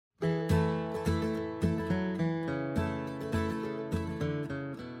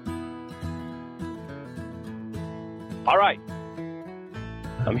All right.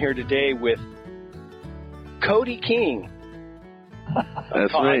 I'm here today with Cody King.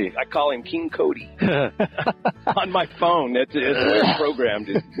 That's me. I call him King Cody on my phone. That's the way it's programmed.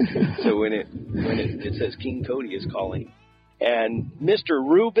 So when it says King Cody is calling. And Mr.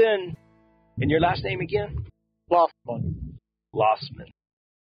 Ruben, and your last name again? Lossman.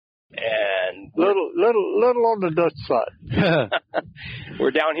 And little on the Dutch side.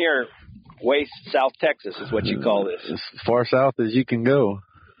 We're down here, way South Texas is what you call this. As far south as you can go.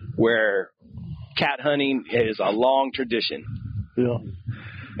 Where cat hunting is a long tradition. Yeah.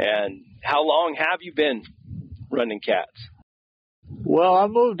 And how long have you been running cats? Well, I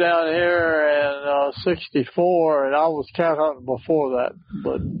moved down here in 64, and I was cat hunting before that.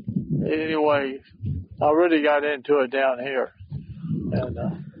 But anyway, I really got into it down here. And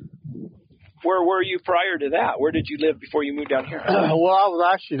where were you prior to that? Where did you live before you moved down here? Well, I was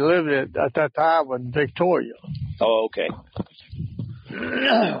actually living at that time in Victoria. Oh, okay.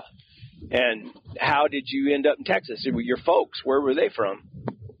 And how did you end up in Texas? Your folks, where were they from?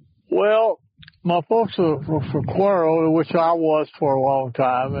 Well, my folks were from Cuero, which I was for a long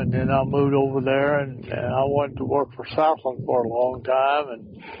time, and then I moved over there, and I wanted to work for Southland for a long time,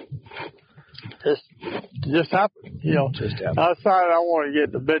 and just happened, you know. Just happened. I decided I wanted to get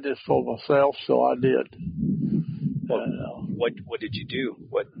in the business for myself, so I did. What did you do?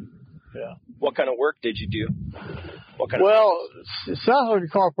 Yeah. What kind of work did you do? Southland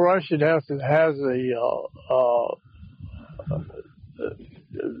Corporation has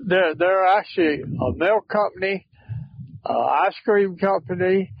they're actually a milk company, ice cream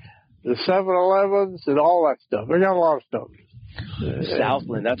company, the 7-Elevens, and all that stuff. They got a lot of stuff.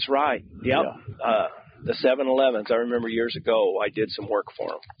 Southland, that's right. Yep. Yeah. The 7-Elevens. I remember years ago I did some work for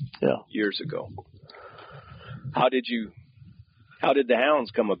them. Yeah. Years ago. How did the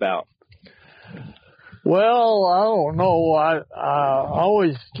hounds come about? Well, I don't know. I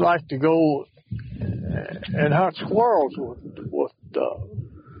always like to go and hunt squirrels with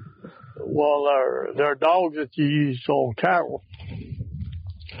they're dogs that you use on cattle.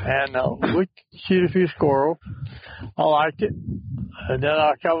 And we shoot a few squirrels. I liked it. And then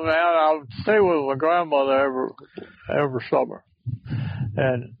I come down, I would stay with my grandmother every summer.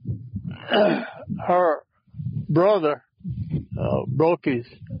 And her brother broke his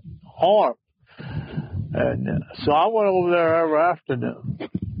arm. And so I went over there every afternoon,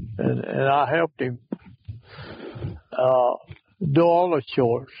 and I helped him do all the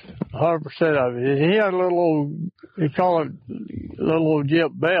chores, 100% of it. And he had a little, he called it little old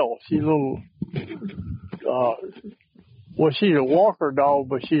Jip Bell. She's a little, she's a walker dog,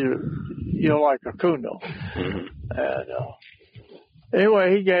 but she's like a coon dog. And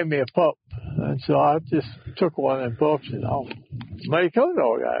anyway, he gave me a pup, and so I just took one of them pups and I made coon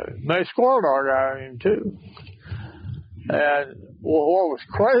dog out of him, made squirrel dog out of him too. And what was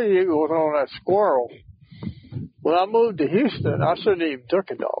crazy was on that squirrel. When I moved to Houston, I shouldn't even took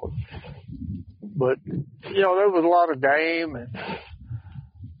a dog, but there was a lot of game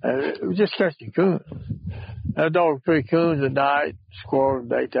and it was just catching coons. That dog would pick coons at night, squirrels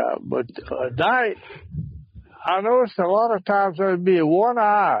at daytime, but at night I noticed a lot of times there'd be one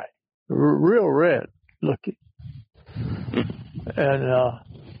eye, real red looking. And,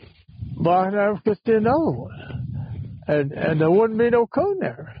 but I never could see another one. And there wouldn't be no coon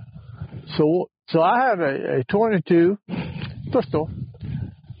there. So I had a 22 pistol.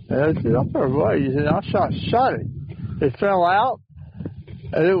 And it's up there ways, and I shot it. It fell out,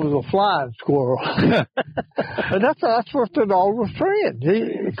 and it was a flying squirrel. And that's what the dog was trained.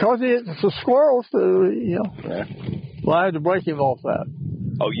 Because it's a squirrel, so, Yeah. Well, I had to break him off that.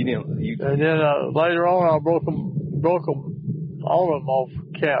 Oh, you didn't? And then later on, I broke them, all of them off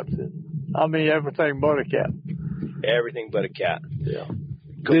cats. I mean, everything but a cat. Everything but a cat. Yeah.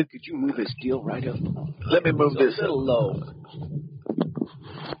 Could you move this deal right up? Let me move this a little low.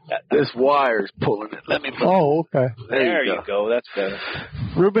 This wire's pulling it. Let me move. Oh, okay. There you go. That's better.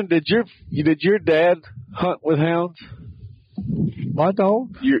 Ruben, did your dad hunt with hounds? My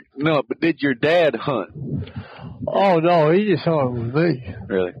dog? But did your dad hunt? Oh no, he just hunted with me.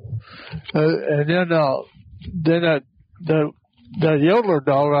 Really? And then that Yodeler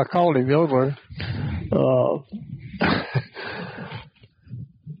dog, I called him Yodeler.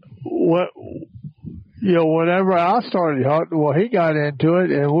 Whenever I started hunting, he got into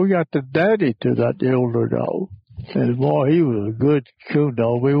it, and we got the daddy to that Yodeler dog. And boy, he was a good coon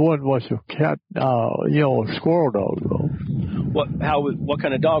dog. We wasn't much of a cat, a squirrel dog though. What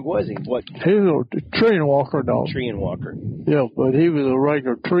kind of dog was he? He was a tree and walker dog. Tree and walker. Yeah, but he was a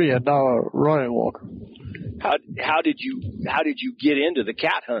regular tree and not a running walker. How did you get into the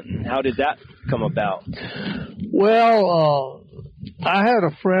cat hunting? How did that come about? Well, I had a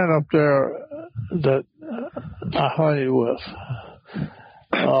friend up there that I hunted with,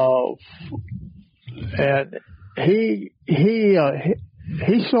 and he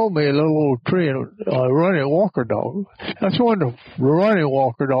showed me a little old tree, a running walker dog. That's when the running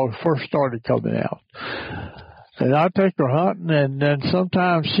walker dogs first started coming out. And I'd take her hunting, and then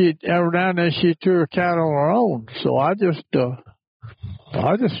sometimes every now and then she'd chew her cat on her own. So I just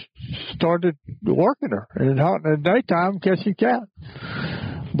started working her and hunting in the daytime, catching cat.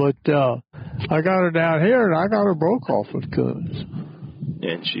 But I got her down here, and I got her broke off with coons.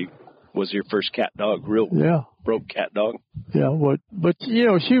 And she was your first cat dog, broke cat dog? Yeah, but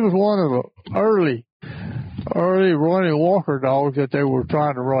she was one of the early running walker dogs that they were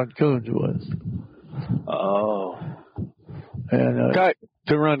trying to run coons with. Oh. And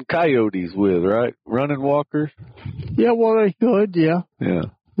to run coyotes with, right? Running walkers? Yeah, well, they could, yeah. Yeah.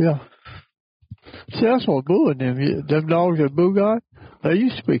 See, that's what Boo and them dogs that Boo got, they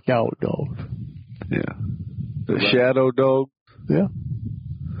used to be cow dogs. Yeah. The shadow dog? Yeah.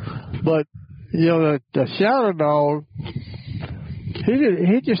 But, the shadow dog,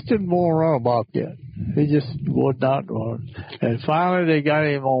 he just didn't want to run a bobcat. He just would not run. And finally they got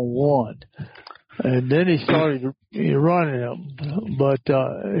him on one. And then he started running them. But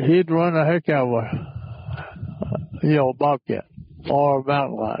he'd run a heck out of a bobcat or a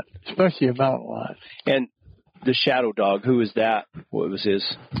mountain lion, especially a mountain lion. And the shadow dog, who was that? What was his?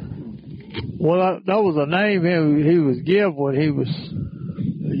 Well, that was a name he was given when he was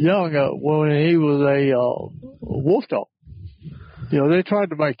young, when he was a wolf dog. They tried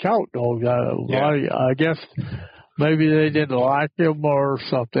to make cow dogs out of him. Yeah. I guess maybe they didn't like him or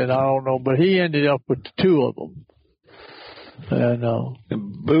something. I don't know. But he ended up with two of them. And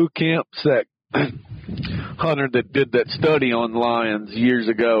Boo Kemp's that hunter that did that study on lions years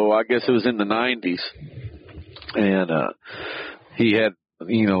ago. I guess it was in the 90s. And he had,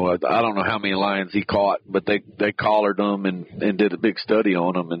 I don't know how many lions he caught, but they collared them and did a big study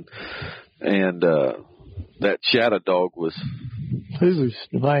on them. And that shadow dog was... He was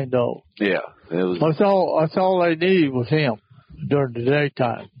the main dog. Yeah. It was. That's all they needed was him during the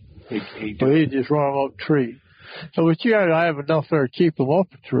daytime. He'd just run them up a tree. But you had to have enough there to keep him up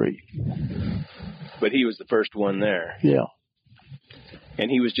a tree. But he was the first one there. Yeah.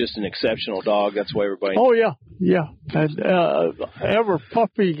 And he was just an exceptional dog. That's why everybody... Oh, yeah. And every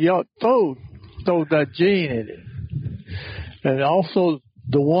puppy got throwed that gene in it. And also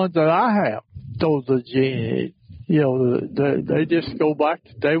the ones that I have, throw the gene in it. They just go back.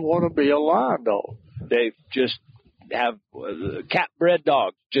 They want to be a lion dog. They just have cat bred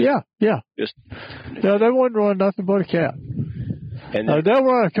dogs. Yeah. They wouldn't run nothing but a cat. And they'll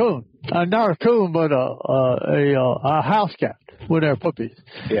run a coon. Not a coon, but a house cat with their puppies.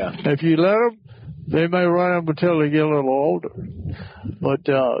 Yeah. If you let them, they may run them until they get a little older. But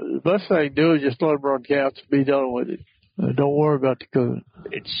the best thing to do is just let them run cats and be done with it. Don't worry about the coon.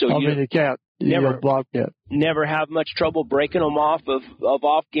 The cat. Bobcat. Never have much trouble breaking them off of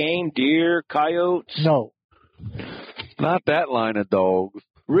off game, deer, coyotes? No. Not that line of dogs.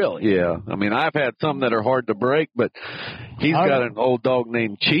 Really? Yeah. I mean, I've had some that are hard to break, but he's got an old dog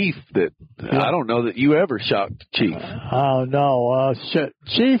named Chief that I don't know that you ever shocked Chief. Oh, no.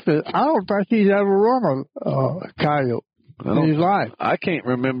 Chief, I don't think he's ever run a coyote in his life. I can't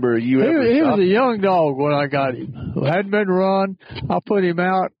remember you ever He shot was a young dog when I got him. Hadn't been run. I put him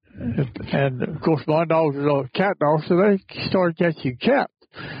out. And, of course, my dogs are cat dogs, so they started catching cats.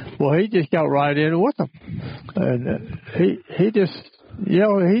 Well, he just got right in with them. And he just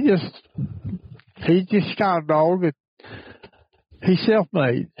got a dog that he's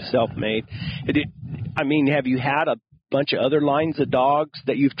self-made. Self-made. Have you had a bunch of other lines of dogs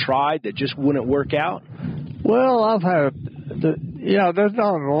that you've tried that just wouldn't work out? Well, I've had, there's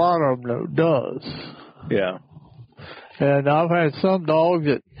not a lot of them that does. Yeah. And I've had some dogs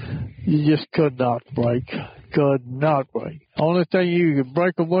that you just could not break. Could not break. Only thing you could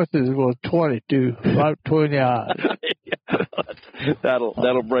break them with is with 22, right between the eyes.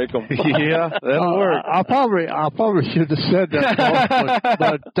 That'll break them. Yeah, that'll work. I probably should have said that,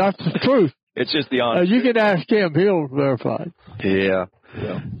 but that's the truth. It's just the honest. You can ask him; he'll verify. Yeah.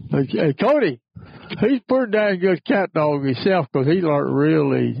 Hey, Cody, he's pretty dang good cat dog himself because he learned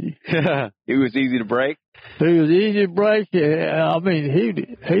real easy. He was easy to break. He was easy to break. He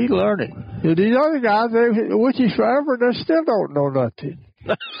learned it. These other guys, which is forever, they still don't know nothing.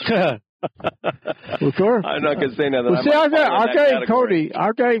 Of course. I'm not gonna say nothing. Well, see, I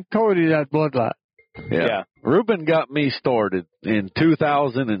gave Cody that bloodline. Yeah. Reuben got me started in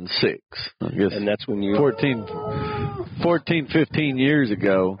 2006. I guess, and that's when you 14, 15 years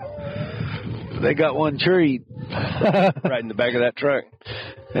ago. They got one tree Right in the back of that truck.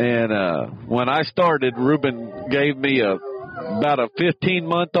 And when I started, Reuben gave me about a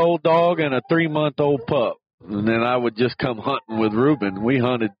 15-month-old dog and a 3-month-old pup. And then I would just come hunting with Reuben. We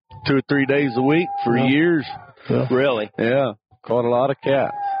hunted 2 or 3 days a week for years. Yeah. Really? Yeah, caught a lot of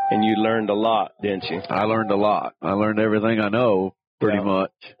cats. And you learned a lot, didn't you? I learned a lot. I learned everything I know, pretty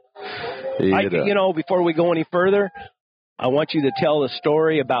much. Before we go any further, I want you to tell the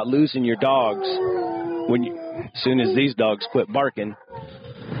story about losing your dogs. As soon as these dogs quit barking.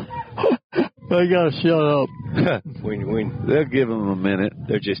 They gotta shut up. They'll give them a minute.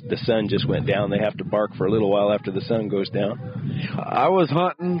 The sun just went down. They have to bark for a little while after the sun goes down. I was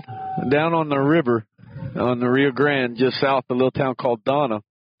hunting down on the river, on the Rio Grande, just south of a little town called Donna.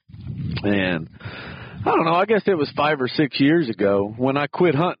 And I don't know, I guess it was 5 or 6 years ago when I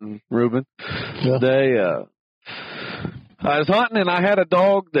quit hunting, Reuben. Yeah. I was hunting and I had a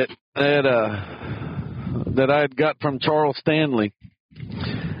dog that I had got from Charles Stanley.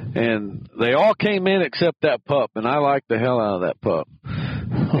 And they all came in except that pup, and I liked the hell out of that pup.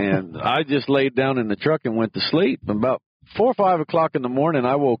 And I just laid down in the truck and went to sleep. About 4 or 5 o'clock in the morning,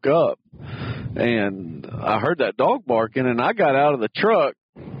 I woke up, and I heard that dog barking, and I got out of the truck,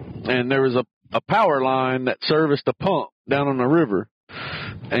 and there was a power line that serviced a pump down on the river.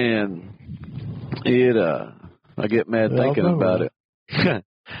 And I get mad thinking about it.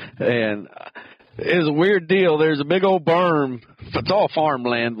 And it was a weird deal. There's a big old berm. It's all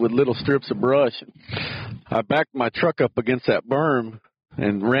farmland with little strips of brush. I backed my truck up against that berm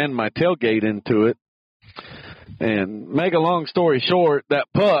and ran my tailgate into it. And make a long story short, that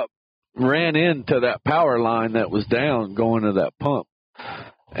pup ran into that power line that was down going to that pump.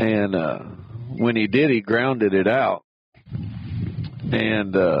 And when he did, he grounded it out.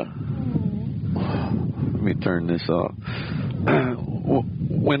 And let me turn this off.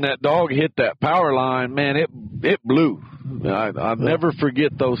 When that dog hit that power line, man, it blew. I'll never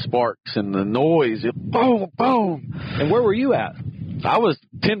forget those sparks and the noise. Boom, boom. And where were you at? I was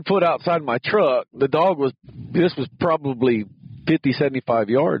 10 foot outside my truck. The dog this was probably 50, 75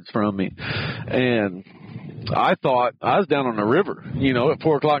 yards from me. And I thought, I was down on the river, at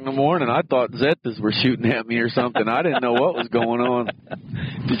 4 o'clock in the morning. I thought Zetas were shooting at me or something. I didn't know what was going on.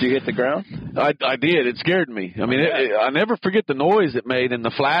 Did you hit the ground? I did. It scared me. I mean, I never forget the noise it made and the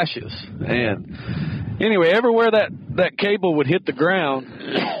flashes. And anyway, everywhere that cable would hit the ground,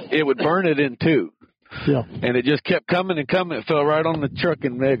 it would burn it in two. Yeah. And it just kept coming and coming. It fell right on the truck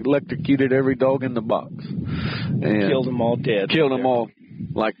and electrocuted every dog in the box. And killed them all dead. Killed them all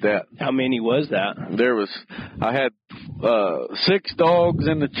like that. How many was that? I had 6 dogs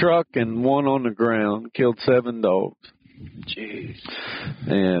in the truck and 1 on the ground. Killed 7 dogs. Jeez.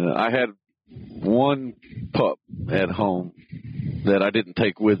 And I had 1 pup at home that I didn't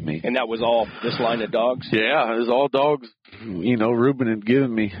take with me. And that was all this line of dogs? Yeah, it was all dogs, Reuben had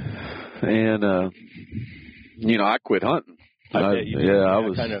given me. And, I quit hunting. I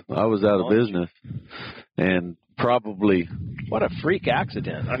was out of business. And probably. What a freak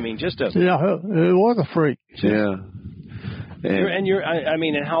accident. I mean, Yeah, it was a freak. Yeah.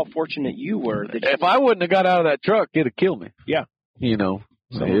 And how fortunate you were. If I wouldn't have got out of that truck, it'd have killed me. Yeah. It'd have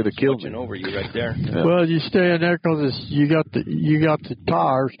killed me. Over you right there. Yeah. Well, you stay in there because you got the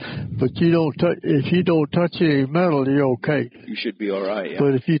tires, but if you don't touch any metal, you're okay. You should be all right. Yeah.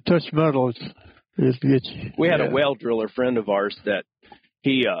 But if you touch metal, it'll get you. We had a well driller friend of ours that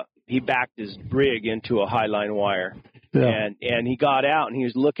he backed his rig into a highline wire. Yeah. And he got out and he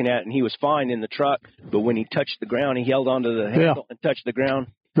was looking at it and he was fine in the truck, but when he touched the ground, he held onto the handle and touched the ground.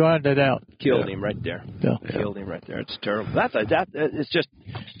 Grind it out. Killed him right there. Yeah. Killed him right there. It's terrible. It's just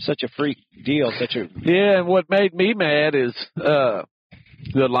such a freak deal. Yeah, and what made me mad is the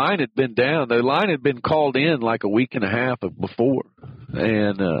line had been down. The line had been called in like a week and a half before.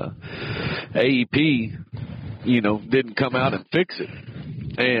 And AEP, didn't come out and fix it.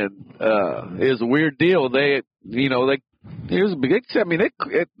 And it was a weird deal. It was a big. I mean,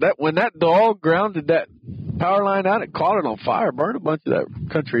 when that dog grounded that power line out, it caught it on fire, burned a bunch of that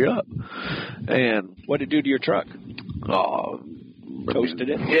country up. And what did it do to your truck? Toasted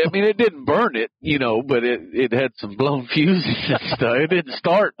it? Yeah, I mean, it didn't burn it, but it had some blown fuses and stuff. It didn't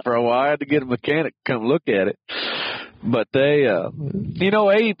start for a while. I had to get a mechanic to come look at it. But they,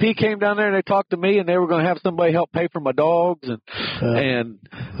 AEP came down there and they talked to me and they were going to have somebody help pay for my dogs. And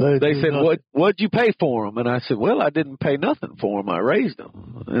they said, what'd you pay for them? And I said, well, I didn't pay nothing for them. I raised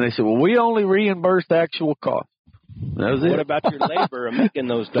them. And they said, well, we only reimbursed the actual cost. That was it. What about your labor of making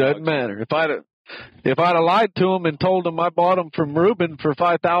those dogs? Doesn't matter. if I'd have lied to them and told them I bought them from Reuben for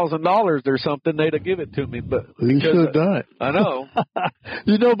 $5,000 or something, they'd have given it to me. But you should have done it. I know.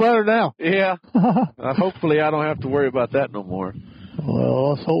 You know better now. Yeah. Hopefully I don't have to worry about that no more.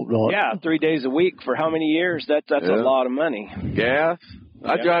 Well, let's hope not. Yeah, 3 days a week for how many years? That's a lot of money. Gas.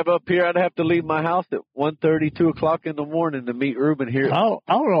 I drive up here. I'd have to leave my house at 1:30, 2 o'clock in the morning to meet Reuben here. I don't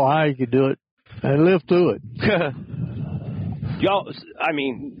know how you could do it and live through it. Y'all, I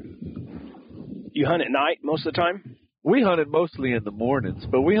mean, you hunt at night most of the time? We hunted mostly in the mornings,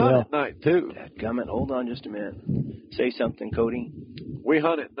 but we hunt at night too. Dadgummit, hold on just a minute. Say something, Cody. We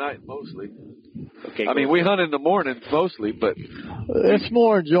hunt at night mostly. Okay. I mean, we hunt in the mornings mostly, but it's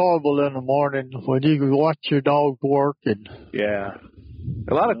more enjoyable in the morning when you can watch your dogs work. And yeah.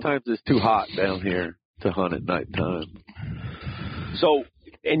 A lot of times it's too hot down here to hunt at nighttime. So,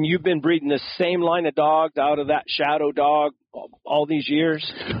 and you've been breeding the same line of dogs out of that shadow dog all these years?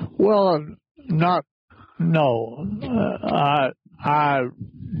 Well, I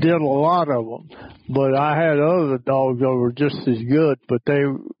did a lot of them, but I had other dogs that were just as good, but they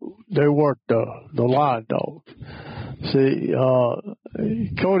weren't the line dogs. See,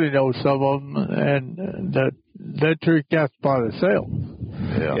 Cody knows some of them, and they treat cats by themselves.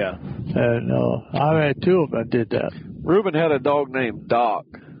 Yeah. And I had two of them that did that. Reuben had a dog named Doc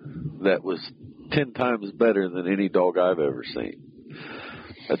that was 10 times better than any dog I've ever seen.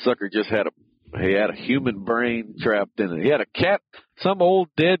 That sucker just had a human brain trapped in it. He had a cat. Some old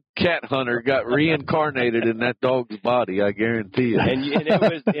dead cat hunter got reincarnated in that dog's body. I guarantee you. And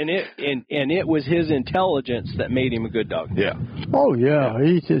it was his intelligence that made him a good dog. Yeah. Oh yeah.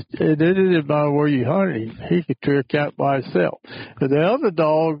 It didn't matter where you hunted him. He could trick a cat by himself. And the other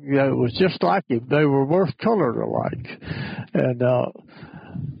dog was just like him. They were both colored alike. And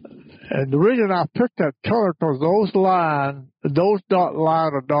the reason I picked that color because those dot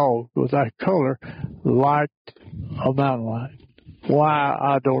line of dogs with that color liked a mountain lion. Why,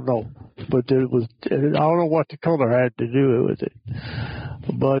 I don't know. But I don't know what the color had to do with it.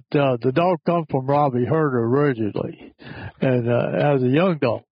 But the dog come from Robbie Herder originally, and as a young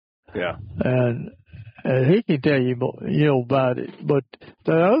dog. Yeah. And he can tell you about it. But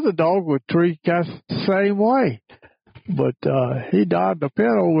the other dog would treat cats the same way. But he died in the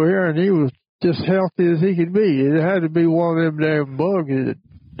pen over here, and he was just healthy as he could be. It had to be one of them damn bugs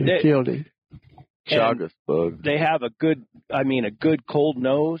that killed him. Chagas bug. They have a good cold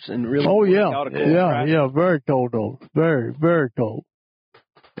nose and really. Oh yeah, out a cold crack. yeah, very cold nose, very, very cold.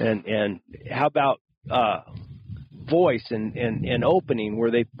 And how about voice and opening? Were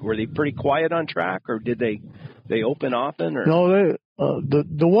they pretty quiet on track, or did they open often? Or no, they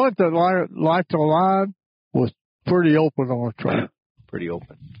the ones that liked to line was pretty open on the track. Pretty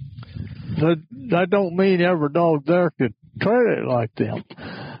open. That don't mean every dog there could treat it like them.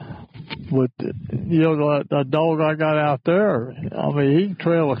 But, the dog I got out there, I mean, he can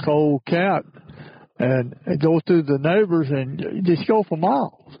trail a cold cat and go through the neighbors and just go for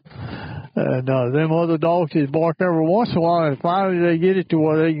miles. And them other dogs just bark every once in a while, and finally they get it to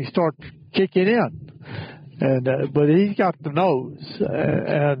where they can start kicking in. And but he's got the nose,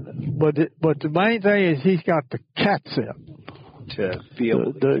 but the main thing is he's got the cat scent. To be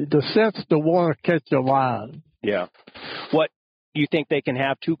able the scent's the one to catch a lion. Yeah. What you think they can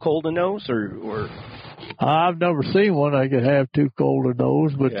have too cold a nose, or? I've never seen one that could have too cold a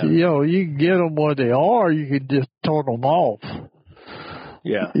nose, but you can get them where they are. You can just turn them off.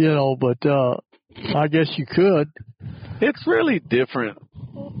 Yeah. But I guess you could. It's really different,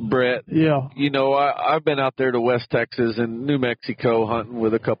 Brett. Yeah. I've been out there to West Texas and New Mexico hunting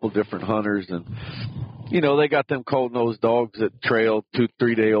with a couple different hunters, and they got them cold-nosed dogs that trail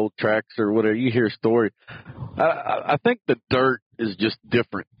 2-3 day old tracks or whatever. You hear stories. I think the dirt is just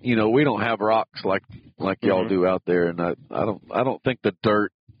different. We don't have rocks like y'all do out there, and I don't think the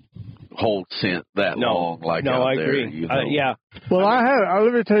dirt holds scent that long like out I there. agree. Yeah. Well,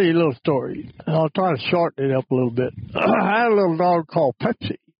 let me tell you a little story. I'll try to shorten it up a little bit. I had a little dog called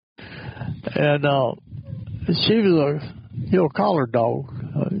Pepsi, and she was a collared dog,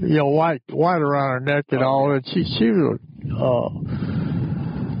 white around her neck and all, and she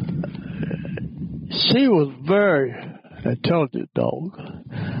was very intelligent dog.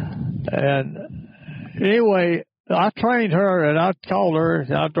 And anyway, I trained her, and I'd call her,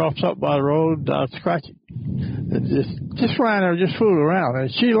 and I'd drop something by the road, and I'd scratch it. And just ran there, just fooled around,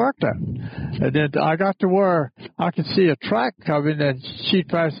 and she liked that. And then I got to where I could see a track coming, and she'd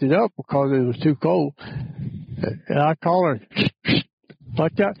pass it up because it was too cold. And I'd call her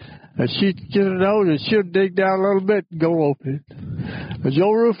like that, and she'd get her nose, and she'd dig down a little bit and go open it. And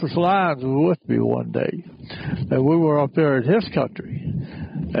Joe Rufus Lyons was with me one day, and we were up there in his country.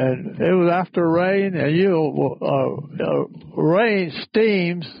 And it was after rain, and rain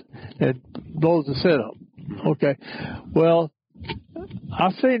steams and blows the scent up. Okay. Well,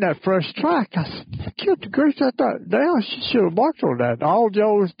 I seen that fresh track. I said, good grief, I thought, damn, she should have marked on that. All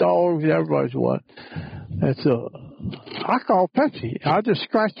Joe's dogs, everybody's one. And so I called Pepsi. I just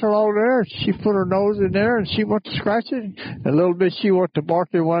scratched her over there. She put her nose in there, and she went to scratch it. And a little bit she went to bark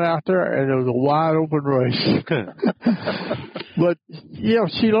and went out there, and it was a wide open race. But,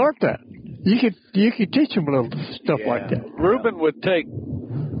 she learned that. You could teach them a little stuff like that. Reuben would take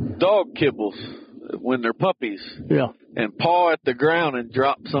dog kibbles when they're puppies. Yeah. And paw at the ground and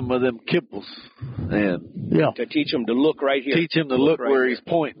drop some of them kibbles. And to teach him to look right here. Teach him to look right where here. he's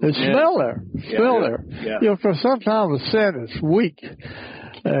pointing. And smell there. Smell there. Yeah. Because sometimes the scent is weak.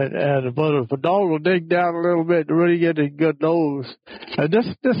 But if a dog will dig down a little bit to really get a good nose. And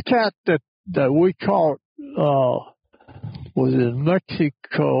this cat that we caught was in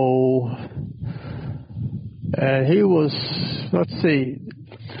Mexico. And he was, let's see,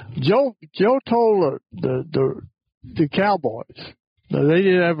 Joe told the cowboys that they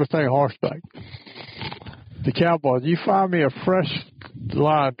did everything horseback. The cowboys, you find me a fresh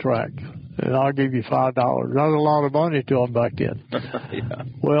lion track, and I'll give you $5. That was a lot of money to them back then.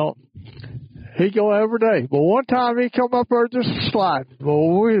 Well, he go every day, but one time he come up there just sliding.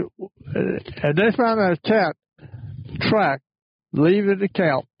 And they found that cat track leaving the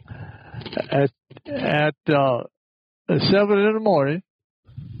camp at 7 in the morning.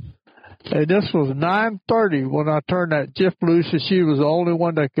 And this was 9:30 when I turned that Jiff loose, and she was the only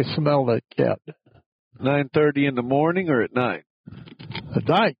one that could smell that cat. 9:30 in the morning or at night? At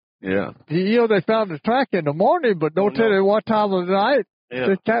night. Yeah. They found the track in the morning, but don't tell you what time of the night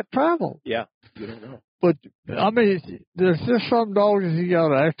the cat traveled. Yeah, you don't know. But, I mean, there's just some dogs that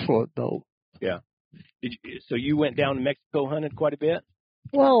got an excellent, though. Yeah. So you went down to Mexico hunted quite a bit?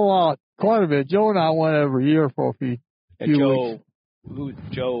 Well, quite a bit. Joe and I went every year for a few weeks. Who's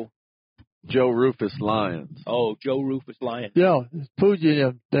Joe? Joe Rufus Lyons. Oh, Joe Rufus Lyons. Yeah, Poogie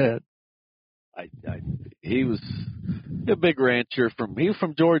and Dad. He was a big rancher he was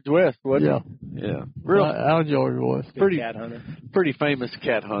from George West, wasn't he? Yeah. Real out of George West. Cat hunter. Pretty famous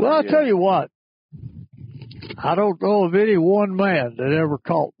cat hunter. Well, I'll tell you what. I don't know of any one man that ever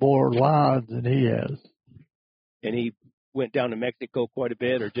caught more lions than he has. And he went down to Mexico quite a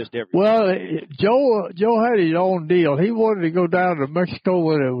bit, or just every? Well, Joe had his own deal. He wanted to go down to Mexico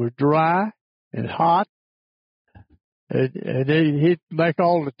when it was dry and hot, and he'd make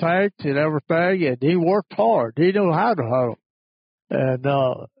all the tanks and everything, and he worked hard. He knew how to hunt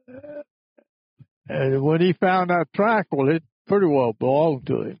them. And when he found that track, well, it pretty well belonged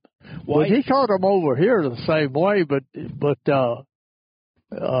to him. Well, he caught them over here the same way, but his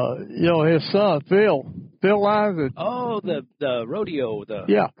son Phil Lyons. The rodeo.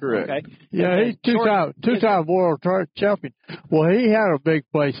 Correct. Okay. Yeah, he's two-time world track champion. Well, he had a big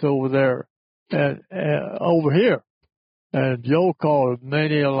place over there and over here, and Joe caught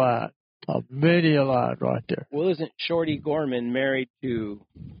many a lion right there. Well, isn't Shorty Gorman married to?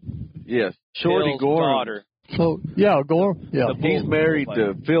 Yes, Shorty Phil's Gorman. Daughter. So Gorman. Yeah, he's married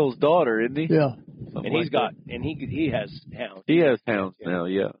to Phil's daughter, isn't he? Yeah. And he's got, and he has hounds. He has hounds now,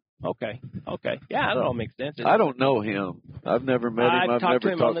 yeah. Okay. Yeah, that all makes sense. I don't know him. I've never met him. I've talked to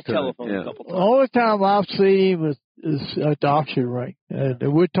him on the telephone a couple times. The only time I've seen him is at the auction ring.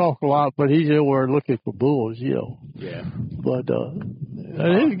 And we talk a lot, but he's everywhere looking for bulls, Yeah. But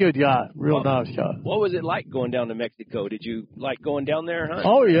he's a good guy, real nice guy. What was it like going down to Mexico? Did you like going down there and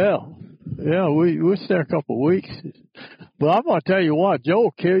hunting? Oh, yeah. Yeah, we stayed there a couple of weeks. But I'm going to tell you what, Joe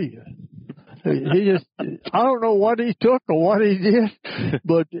will kill you. He just, I don't know what he took or what he did,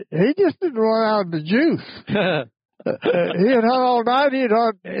 but he just didn't run out of the juice. He'd hunt all night,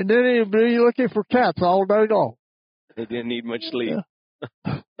 and then he'd be looking for cats all day long. He didn't need much sleep.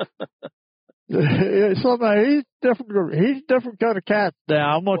 Somehow he's a different kind of cat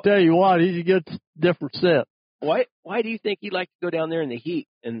now. I'm going to tell you what, he's a good different set. Why do you think he liked to go down there in the heat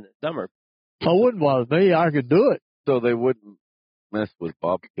in the summer? I wouldn't bother me. I could do it. So they wouldn't mess with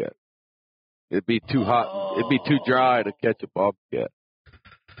bobcat. It'd be too hot. It'd be too dry to catch a bobcat.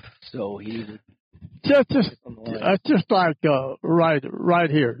 So he just like right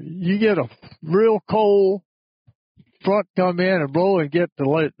here. You get a real cold front come in and blow and get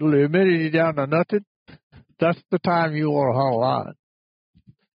the humidity down to nothing. That's the time you want to hunt a lion.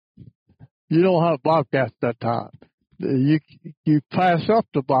 You don't have bobcats that time. You pass up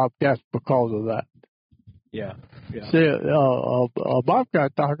the bobcats because of that. Yeah. See, a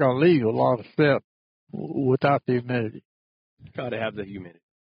bobcat's not going to leave a lot of scent without the humidity. Got to have the humidity.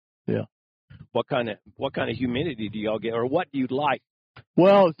 Yeah. What kind of humidity do y'all get, or what do you like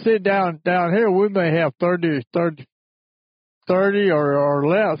Well, see, down here, we may have 30 or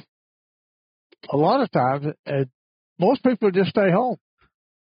less a lot of times, and most people just stay home.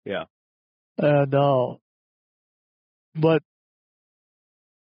 Yeah. And, but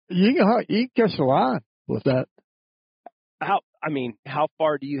you can catch a line with that. How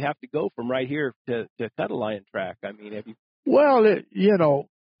far do you have to go from right here to cut a lion track? I mean, have you? Well,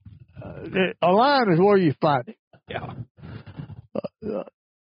 a line is where you find it. Yeah.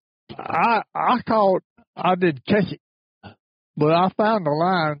 I didn't catch it, but I found the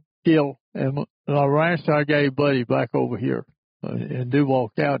line kill and a ranch I gave Buddy back over here in Duval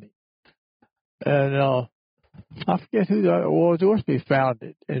County. And I forget who that was. He found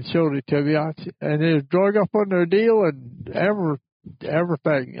it and showed it to me. And it was drug up on their deal and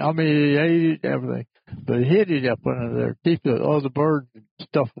everything. I mean, he ate it, everything. But he hid it up under there, keep the other birds and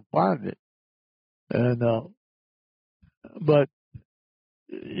stuff from finding it. And, but,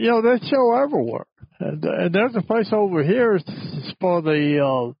 they show everywhere. And there's a place over here for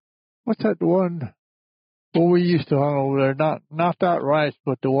the, what's that one where we used to hunt over there? Not that ranch,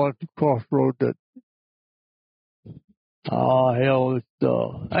 but the one crossroad that, it's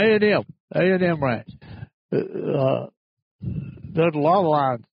A&M Ranch. There's a lot of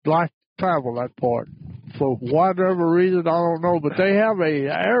lines like to travel that part. For whatever reason, I don't know, but they have a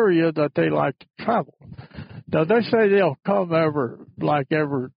area that they like to travel. Now, they say they'll come every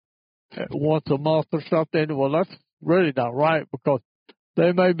once a month or something. Well, that's really not right because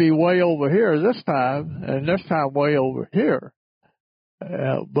they may be way over here this time and this time way over here.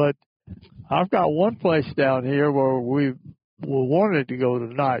 But I've got one place down here where we wanted to go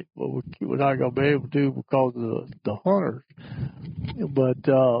tonight, but we're not going to be able to because of the hunters. But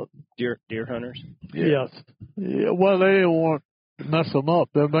deer hunters. Yes. Yeah, well, they didn't want to mess them up.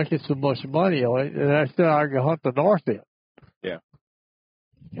 They're making so much money on it, and I said I can hunt the north end. Yeah.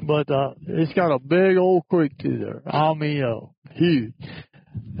 But it's got a big old creek through there. I mean, huge.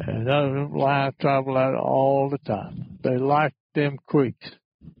 And them lions travel out all the time. They like them creeks.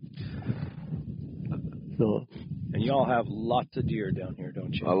 So. And y'all have lots of deer down here,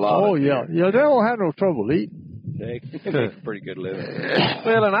 don't you? A lot. Oh, yeah. Yeah, they don't have no trouble eating. They make a pretty good living.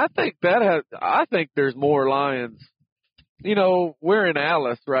 Well, and I think there's more lions. We're in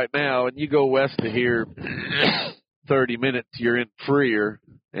Alice right now, and you go west of here 30 minutes, you're in Freer,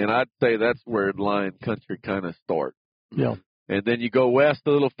 and I'd say that's where lion country kind of starts. Yeah. And then you go west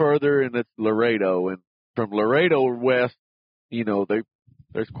a little further, and it's Laredo. And from Laredo west,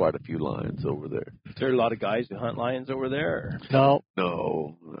 there's quite a few lions over there. Is there a lot of guys who hunt lions over there? No.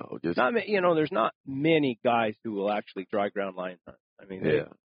 Just not. There's not many guys who will actually dry ground lion hunt. I mean, yeah.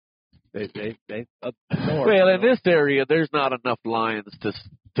 They up north. Well, in this area, there's not enough lions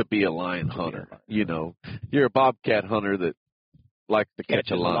to be a lion hunter. You're a bobcat hunter that likes to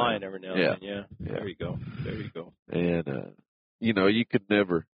catch a lion every now and then. Yeah. There you go. And you could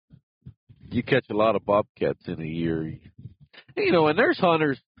never. You catch a lot of bobcats in a year. And there's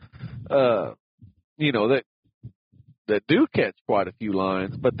hunters, that do catch quite a few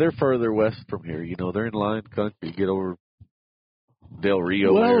lions, but they're further west from here. They're in lion country. You get over Del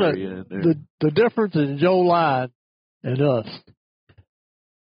Rio area. The difference in Joe Line and us,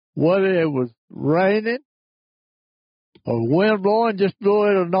 whether it was raining or wind blowing, just blew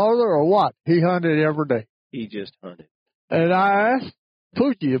it another or what, he hunted every day. He just hunted. And I asked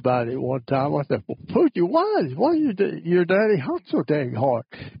Poochie about it one time. I said, well, Poochie, why your daddy hunt so dang hard?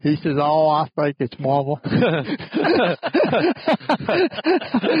 He says, I think it's Mama.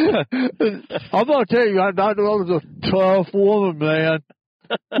 I'm going to tell you, I was a tough woman, man.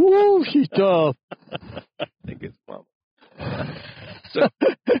 Woo, she's tough. I think it's Mama. So,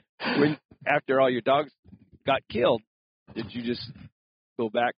 after all your dogs got killed, did you just go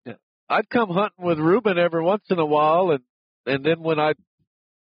back to? I'd come hunting with Reuben every once in a while, and then when I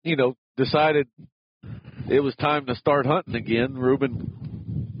decided it was time to start hunting again,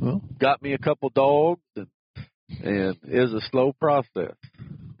 Reuben got me a couple dogs, and it was a slow process.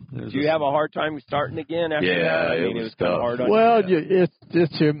 Did you have a hard time starting again after that? Yeah, it was kind of hard on you. It's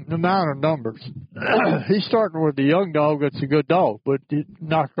the amount of numbers. He's starting with a young dog that's a good dog, but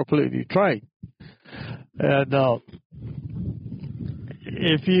not completely trained. And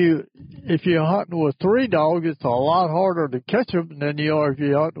if you're hunting with 3 dogs, it's a lot harder to catch them than you are if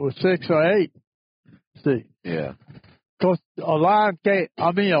you're hunting with 6 or 8. See? Yeah. Because a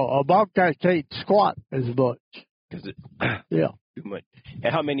bobcat can't squat as much. Yeah. Too much.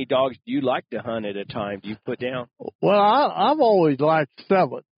 And how many dogs do you like to hunt at a time? Do you put down? Well, I've always liked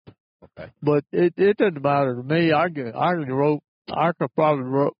 7. Okay. But it doesn't matter to me. I could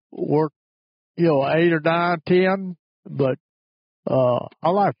probably work, 8 or 9, 10, but I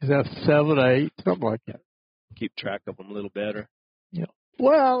like to have 7, 8, something like that. Keep track of them a little better. Yeah.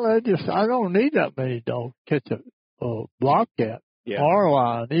 Well, I don't need that many dogs to catch a bobcat or a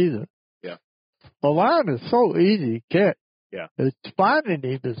lion either. Yeah. A lion is so easy to catch. Yeah. It's finding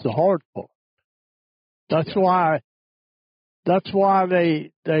him is the hard part. That's why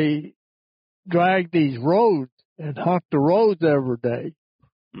they drag these roads and hunt the roads every day.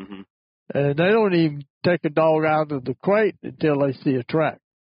 Mm-hmm. And they don't even take a dog out of the crate until they see a track.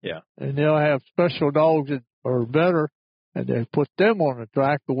 Yeah. And they'll have special dogs that are better, and they put them on the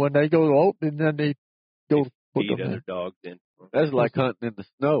track. But when they go to opening, then they go to put feed them other in. dogs in. That's like hunting in the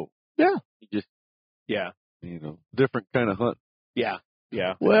snow. Yeah. You just, Yeah. different kind of hunt. Yeah.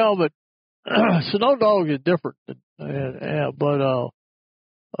 Yeah. Well, but snow dog is different.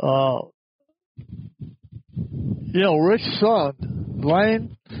 Rick's son,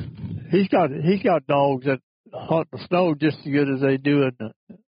 Lane, he's got dogs that hunt the snow just as good as they do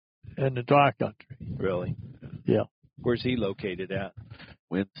in the dry country. Really? Yeah. Where's he located at?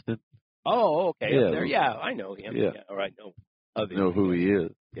 Winston. Oh, okay. Yeah. Up there. Yeah, I know him. Yeah. All right. No. Of him. Know who he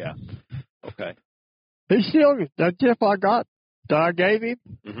is. Yeah. Okay. He still, that Jeff I got, that I gave him,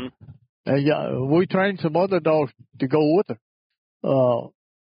 Mm-hmm. and we trained some other dogs to go with her.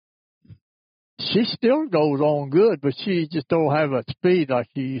 She still goes on good, but she just don't have that speed like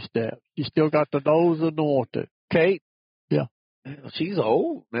she used to have. She still got the nose and the want to. Kate. Yeah. She's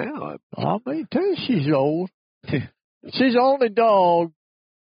old now. I mean, tell you she's old. She's the only dog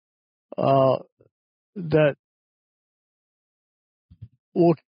that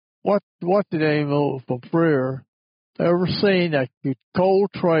what's the name of from Freer ever seen that could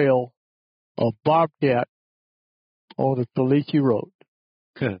cold trail a bobcat on the Kalichi Road.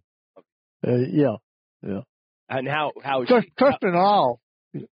 Yeah. And how is Kristen All.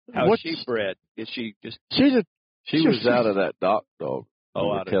 How is she bred? Is she just? She was out of that dock dog. Oh, we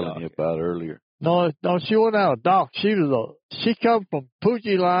were out of telling dock, you about earlier. No, she wasn't out of dock. She come from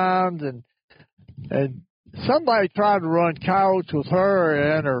Poogie Lines and somebody tried to run coyotes with her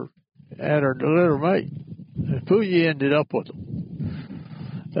and her little mate. And Poogie ended up with them.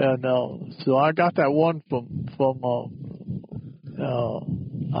 And so I got that one from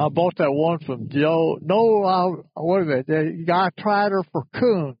I bought that one from Joe. No, wait a minute. The guy tried her for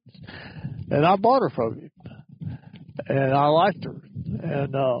coons, and I bought her from him, and I liked her.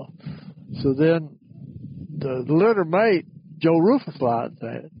 And so then the litter mate, Joe Rufus Lines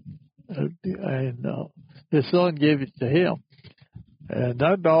had, and his son gave it to him. And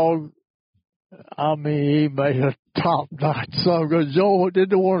that dog, I mean, he made a top-notch son. Because Joe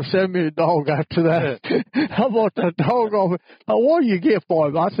didn't want to send me a dog after that. I bought that dog off. What do you get for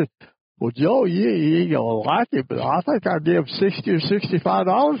him? I said, well, Joe, you ain't going to like it, but I think I'll give him $60 or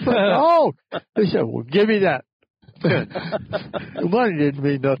 $65 for the dog. He said, well, give me that. The money didn't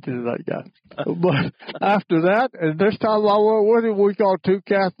mean nothing to that guy. But after that, and this time I went with him, we got 2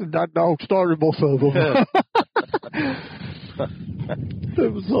 cats, and that dog started both of them.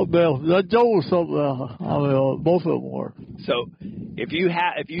 It was something else. That Joe was something else. I mean, both of them were. So, if you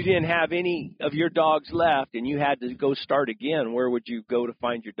didn't have any of your dogs left, and you had to go start again, where would you go to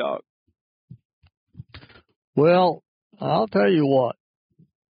find your dog? Well, I'll tell you what.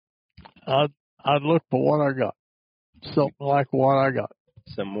 I'd look for what I got. Something like what I got.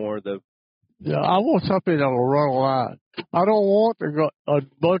 Some more of the. Yeah, I want something that'll run a line. I don't want a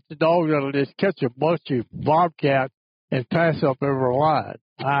bunch of dogs that'll just catch a bunch of bobcats and pass up every line.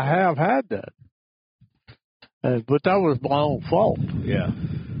 I have had that. But that was my own fault. Yeah.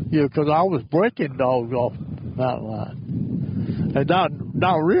 Yeah, because I was breaking dogs off that line and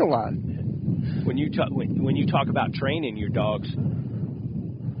not realizing it. When you talk about training your dogs,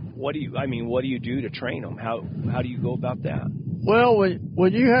 what do you do to train them? How do you go about that? Well,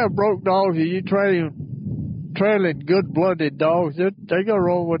 when you have broke dogs and you trailing good-blooded dogs, they go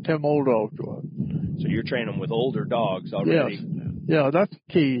wrong with them old dogs. So you're training them with older dogs already. Yes. Yeah, that's the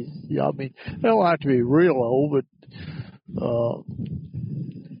key. Yeah, I mean, they don't have to be real old, but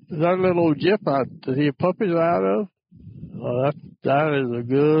that little Jip that he puppies out of, that is a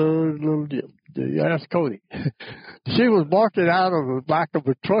good little Jip. You ask Cody. She was barking out of the back of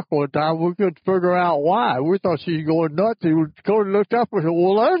a truck one time. We couldn't figure out why. We thought she was going nuts. Cody looked up and said,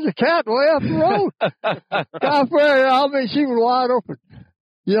 well, there's a cat way up the road. I mean, she was wide open.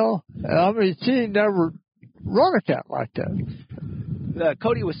 You know, I mean, she never run a cat like that.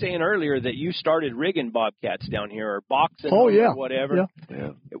 Cody was saying earlier that you started rigging bobcats down here, or boxing or whatever.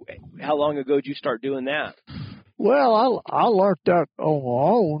 Yeah. How long ago did you start doing that? Well, I learned that on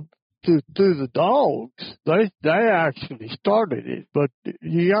my own through the dogs. They actually started it, but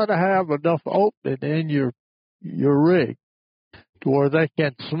you got to have enough opening in your rig to where they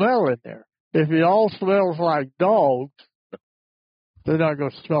can smell in there. If it all smells like dogs, they're not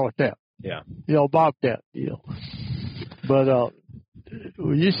going to smell a cat. Yeah. Bobcat, But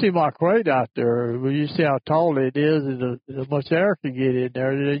when you see my crate out there, when you see how tall it is and how much air can get in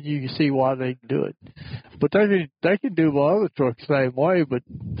there, then you can see why they can do it. But they can do my other truck the same way, but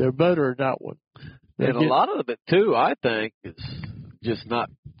they're better than that one. And a lot of it, too, I think, is just not,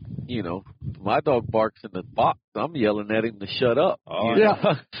 my dog barks in the box. I'm yelling at him to shut up. Oh,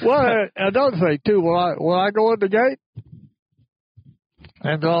 yeah. Well, another thing, too, when I go in the gate,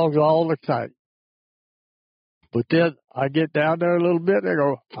 and dogs are all excited. But then I get down there a little bit,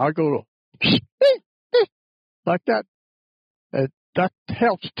 I go like that. And that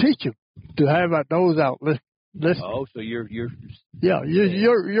helps teach them to have that nose out. Listen. Oh, so you're you're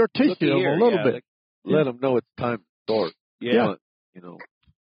teaching them a little bit. Let them know it's time to start. Yeah.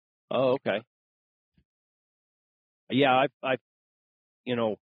 Oh, okay. Yeah, I've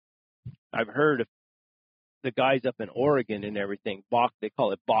heard of the guys up in Oregon and everything. They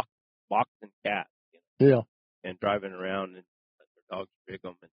call it boxing cats. Yeah. And driving around and let their dogs rig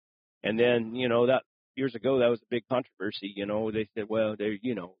them. And then, that years ago, that was a big controversy. They said, well,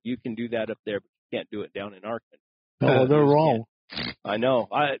 you can do that up there, but you can't do it down in our country. Oh, they're wrong. I know.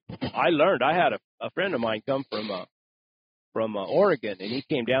 I learned. I had a friend of mine come from Oregon, and he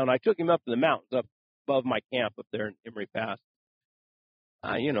came down. I took him up to the mountains up above my camp up there in Emery Pass.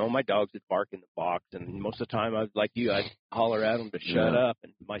 My dogs would bark in the box, and most of the time, I was like you, I'd holler at them to shut up.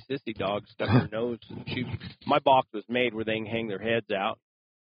 And my sissy dog stuck her nose. My box was made where they can hang their heads out.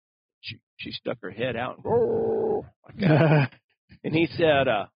 She stuck her head out and roar like that. And he said,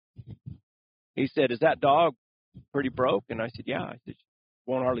 "Is that dog pretty broke?" And I said, "Yeah." I said, "She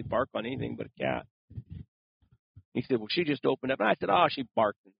won't hardly bark on anything but a cat." He said, "Well, she just opened up." And I said, "Oh, she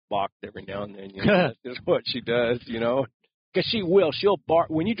barks in the box every now and then. That's just what she does, Because she'll bark.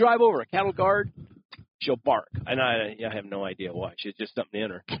 When you drive over a cattle guard, she'll bark. And I have no idea why. She's just something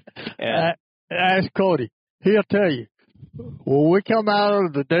in her. And ask Cody. He'll tell you. When we come out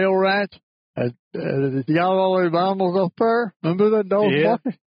of the Dale Ranch, you got all those animals up there? Remember that dog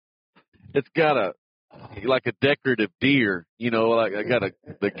barking? It's got like a decorative deer, like I got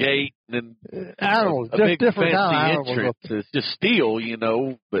the gate and then animals, a just big different fancy kind of animals. It's just steel,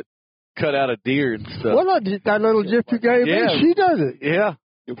 but cut out a deer and stuff. Well, that little Jeep you gave me, she does it. Yeah.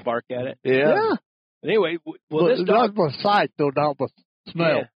 You bark at it? Yeah. Anyway, this dog... Not for sight, though, not for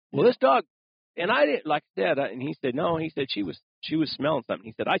smell. Yeah. Well, this dog, and I didn't, like I said, and he said, no, he said she was smelling something.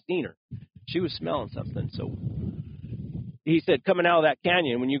 He said, I seen her. She was smelling something. So he said, coming out of that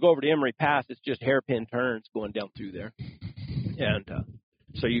canyon, when you go over to Emery Pass, it's just hairpin turns going down through there. And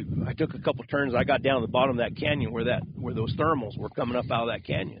I took a couple turns. I got down to the bottom of that canyon where those thermals were coming up out of that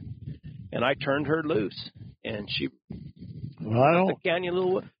canyon. And I turned her loose, and she the canyon a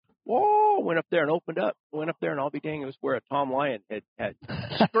little. Whoa! Went up there and opened up. Went up there, and I'll be dang, it was where a Tom Lyon had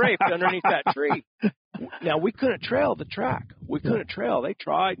scraped underneath that tree. Now we couldn't trail the track. We couldn't trail. They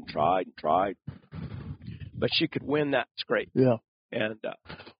tried and tried and tried, but she could win that scrape. Yeah. And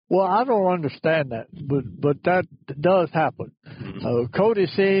well, I don't understand that, but that does happen. Cody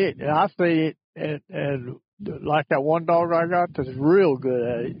see it, and I see it, and like that one dog I got that's real good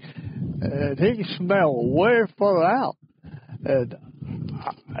at it, and he can smell way further out. And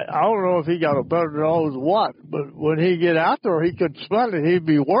I don't know if he got a better nose or what, but when he get out there, he could smell it. He'd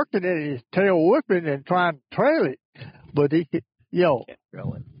be working it, his tail whipping and trying to trail it, but he could, can't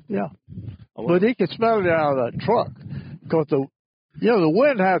trail it. Yeah, but he could smell it out of that truck because the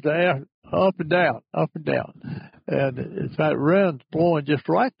wind has the air up and down, and if that wind's blowing just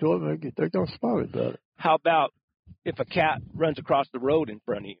right to them, they're gonna smell it better. How about if a cat runs across the road in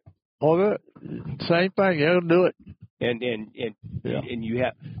front of you? Oh, same thing. They'll do it. And you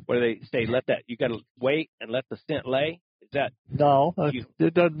have, what do they say? You got to wait and let the scent lay. Is that? No,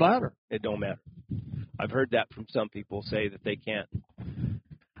 it doesn't matter. It don't matter. I've heard that from some people say that they can't.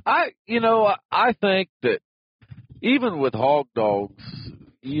 I think that even with hog dogs,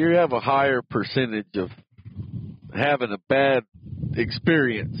 you have a higher percentage of having a bad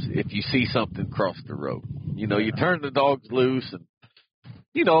experience if you see something cross the road. You turn the dogs loose, and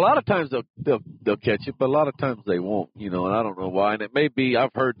a lot of times they'll catch it, but a lot of times they won't. And I don't know why. And it may be,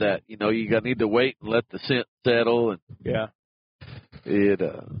 I've heard that. You need to wait and let the scent settle, and it.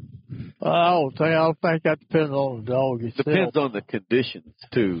 I don't think that depends on the dog itself. Depends on the conditions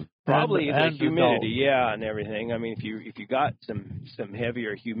too. Probably the humidity, and everything. I mean, if you got some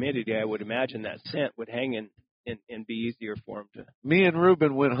heavier humidity, I would imagine that scent would hang in and be easier for them to. Me and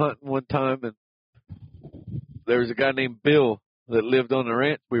Reuben went hunting one time, and there was a guy named Bill that lived on the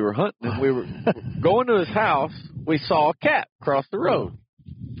ranch we were hunting, and we were going to his house. we saw a cat cross the road.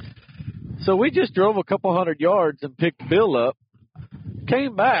 So we just drove a couple 100 yards and picked Bill up,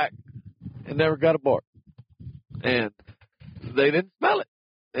 came back, and never got a bark. And they didn't smell it.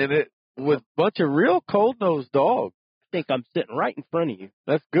 And it was a bunch of real cold-nosed dogs. I think I'm sitting right in front of you.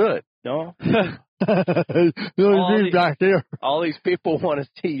 That's good. No? Back there. All these people want to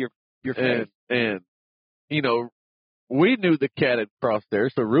see your face. And, you know, we knew the cat had crossed there,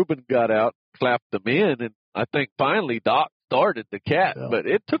 so Reuben got out, clapped them in, and I think finally Doc started the cat, but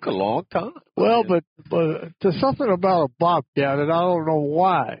it took a long time. Well, but there's something about a bobcat, and I don't know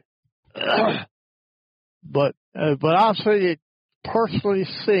why. but I've personally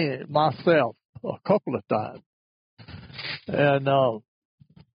seen it myself a couple of times. And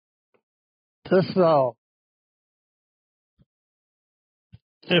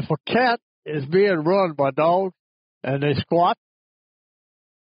if a cat is being run by dogs and they squat,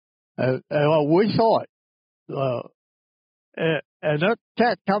 and we saw it, and that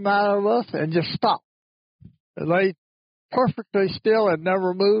cat come out of us and just stopped. And lay perfectly still and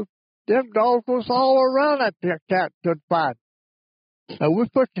never moved. Them dogs was all around that cat, couldn't find it. And we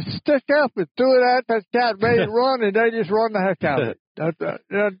put the stick up and threw it at that cat, made it run, and they just run the heck out of it.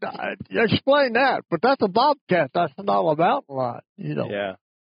 Explain that, but that's a bobcat. That's not a mountain lion, you know. Yeah.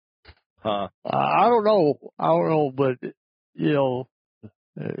 Huh. I don't know, but, you know,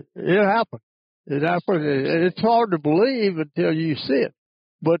 it happened. It happened. It's hard to believe until you see it.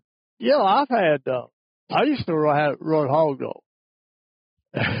 But, yeah, I used to run hog dogs.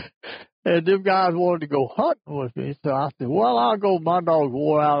 And them guys wanted to go hunting with me. So I said, well, I'll go. My dog's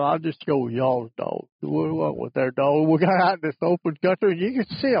wore out. I'll just go with y'all's dog. We went with their dog. We got out in this open country, and you could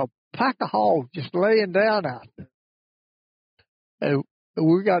see a pack of hogs just laying down out there. And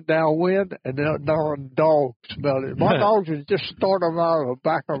we got downwind, and the dogs smelled it. My dogs would just start them out of the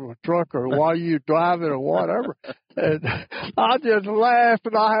back of a truck or while you driving or whatever. And I just laughed,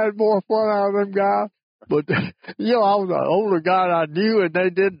 and I had more fun out of them guys. But, you know, I was an older guy I knew, and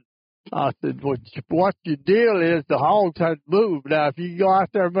they didn't. I said, what your deal is, the hogs had to move. Now, if you go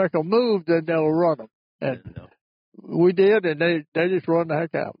out there and make them move, then they'll run them. And we did, and they just run the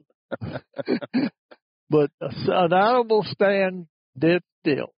heck out of them. But an animal stand dead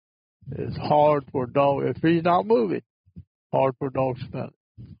still is hard for a dog. If he's not moving, hard for a dog to smell it.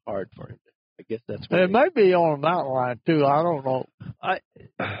 Hard for him. I guess that's what it may be on a mountain lion, too. I don't know. I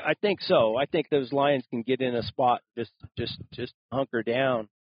think so. I think those lions can get in a spot, just hunker down.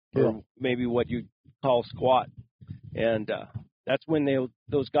 Or maybe what you call squat. And that's when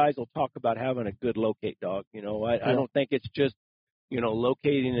those guys will talk about having a good locate dog. You know, I don't think it's just, you know,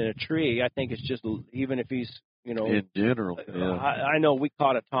 locating in a tree. I think it's just even if he's, you know. In general, yeah. I know we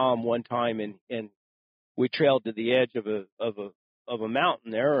caught a tom one time and we trailed to the edge of a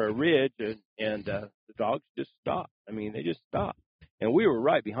mountain there or a ridge and the dogs just stopped. I mean, they just stopped. And we were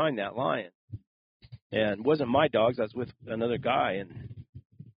right behind that lion. And it wasn't my dogs. I was with another guy and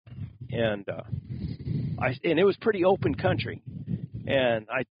it was pretty open country, and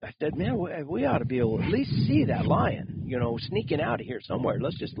I said, man, we ought to be able to at least see that lion, you know, sneaking out of here somewhere.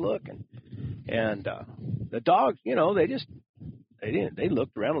 Let's just look, and the dogs, you know, they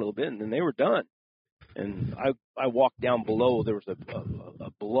looked around a little bit, and then they were done. And I walked down below. There was a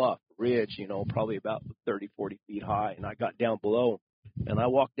bluff ridge, you know, probably about 30, 40 feet high, and I got down below. And I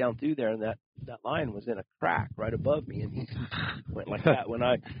walked down through there, and that lion was in a crack right above me, and he went like that. When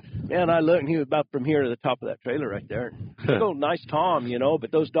I looked, and he was about from here to the top of that trailer right there. Oh, nice Tom, you know,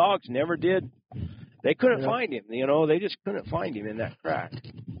 but those dogs never did. They couldn't find him, you know. They just couldn't find him in that crack.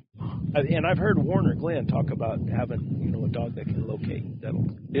 And I've heard Warner Glenn talk about having, you know, a dog that can locate.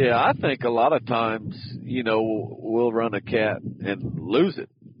 Yeah, I think a lot of times, you know, we'll run a cat and lose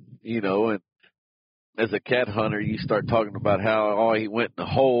it, you know, and as a cat hunter, you start talking about how, he went in a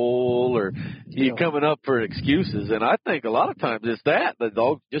hole or you're coming up for excuses. And I think a lot of times it's that. The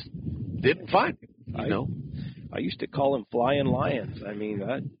dog just didn't find him, you know. I used to call them flying lions. I mean,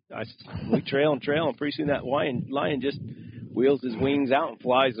 we trail, and pretty soon that lion just wheels his wings out and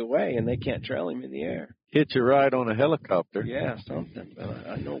flies away, and they can't trail him in the air. Hitch a ride on a helicopter. Yeah, something.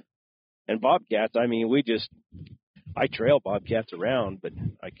 I know. And bobcats, I mean, I trail bobcats around, but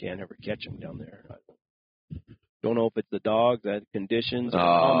I can't ever catch them down there. Don't know if it's the dogs, the conditions, or a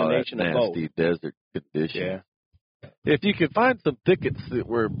combination of both. Nasty desert conditions. Yeah. If you could find some thickets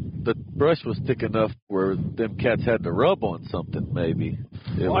where the brush was thick enough where them cats had to rub on something, maybe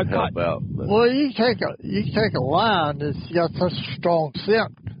it would help out. But. Well, you take a lion that's got such a strong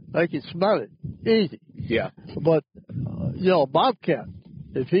scent, they can smell it easy. Yeah. But you know, bobcat,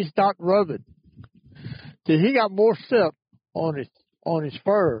 if he's not rubbing, see, he got more scent on his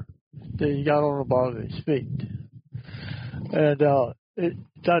fur than he got on the bottom of his feet. And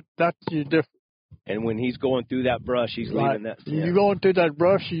that's your difference. And when he's going through that brush, he's leaving that scent. You're going through that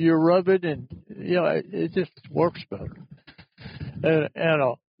brush, you rub it, and it just works better.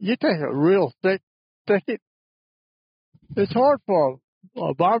 And you take a real thicket. It's hard for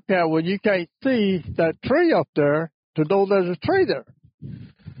a bobcat when you can't see that tree up there to know there's a tree there.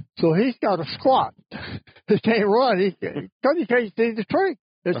 So he's got to squat. He can't run because he can't see the tree.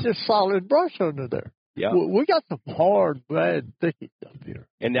 It's just solid brush under there. Yeah. We got some hard, bad thickets up here.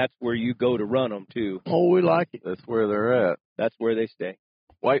 And that's where you go to run them, too. Oh, we like it. That's where they're at. That's where they stay.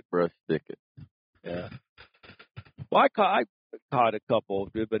 White brush thicket. Yeah. Well, I caught a couple,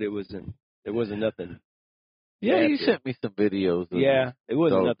 but it wasn't nothing. Yeah, fancy. you sent me some videos. Yeah, it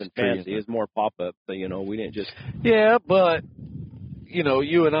wasn't dogs nothing fancy. treating It was more pop-up. So, we didn't just... Yeah, but,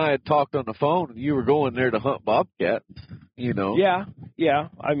 you and I had talked on the phone, and you were going there to hunt bobcats, Yeah.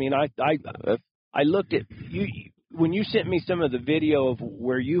 I mean, I looked at you when you sent me some of the video of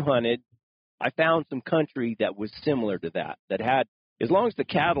where you hunted. I found some country that was similar to that had, as long as the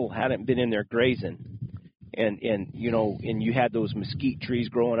cattle hadn't been in there grazing, and you had those mesquite trees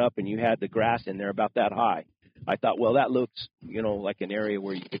growing up, and you had the grass in there about that high. I thought, well, that looks, like an area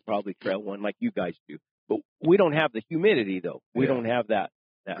where you could probably trail one like you guys do. But we don't have the humidity, though. We don't have that.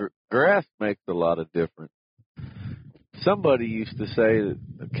 Grass makes a lot of difference. Somebody used to say that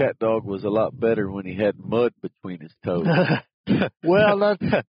a cat dog was a lot better when he had mud between his toes. Well,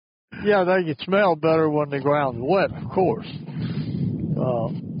 they can smell better when the ground's wet, of course.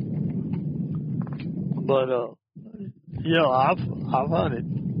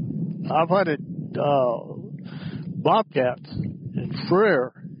 I've hunted bobcats in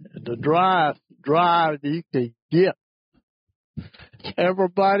Freer, the drive you can get. Every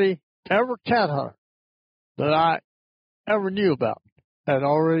cat hunter that I ever knew about had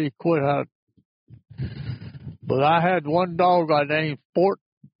already quit hunting. But I had one dog I named Fort.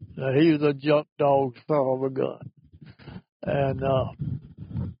 He was a jump dog, son of a gun. And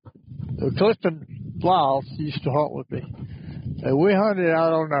Clifton Flyles used to hunt with me. And we hunted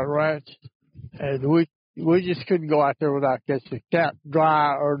out on that ranch, and we just couldn't go out there without catching a cat,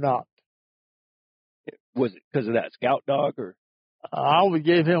 dry or not. Was it because of that scout dog, or? I always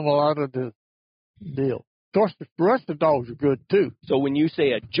gave him a lot of the deal. Of course, the rest of the dogs are good, too. So when you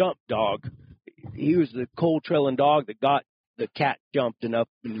say a jump dog, he was the cold trailing dog that got the cat jumped and up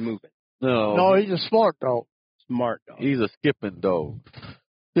and moving. No, he's a smart dog. Smart dog. He's a skipping dog.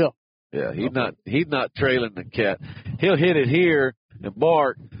 Yeah. Yeah, he's not trailing the cat. He'll hit it here and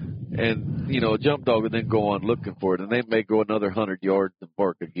bark, and a jump dog would then go on looking for it, and they may go another 100 yards and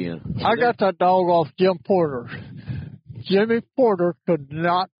bark again. I got that dog off Jim Porter. Jimmy Porter could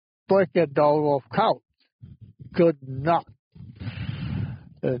not break that dog off couch. Could not.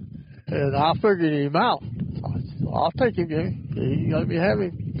 And I figured him out. I'll take him. You let me have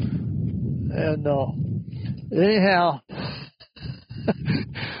him. And anyhow,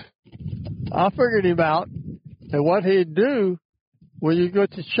 I figured him out. And what he'd do when you go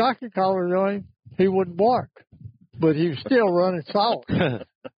to shocking collars on him, he wouldn't bark, but he was still running solid.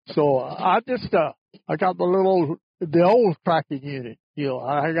 So I got the old tracking unit.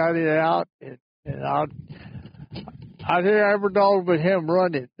 I got it out, and I'd hear every dog but him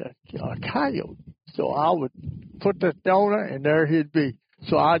running a coyote. So I would put the donut, and there he'd be.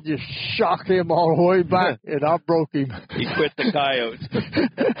 So I just shocked him all the way back, and I broke him. He quit the coyotes.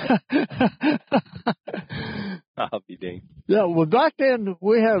 I'll be dang. Yeah, well, back then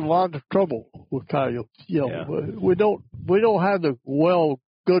we had a lot of trouble with coyotes. We don't have the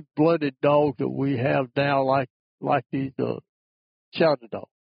good-blooded dogs that we have now, like these shouter dogs.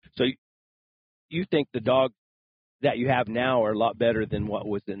 So you think the dogs that you have now are a lot better than what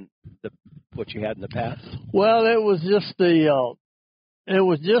was in what you had in the past? Well, it was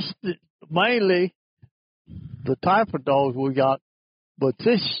just mainly the type of dogs we got, but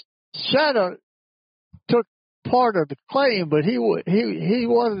this shadow took part of the claim, but he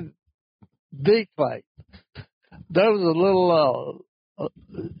wasn't the claim. There was a little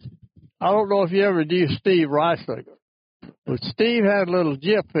I don't know if you ever knew Steve Reisinger, but Steve had a little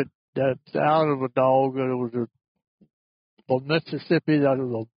jip that's out of a dog, and it was from Mississippi. That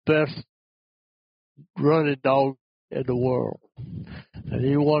was the best running dog in the world, and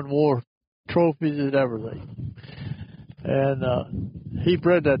he won more trophies than everything. And he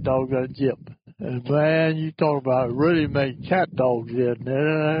bred that dog, that jip. And man, you talk about really made cat dogs in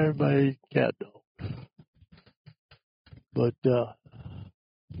there. Made cat dogs. But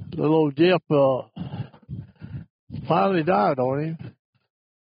little old Jip finally died on him.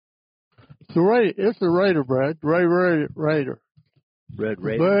 It's the Raider bred. Ray Raider. Red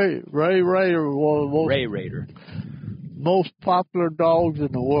Raider. Ray Raider was Ray Raider. most popular dogs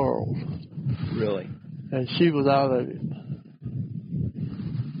in the world. Really? And she was out of it.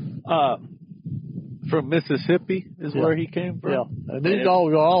 From Mississippi is where he came from? Yeah. And these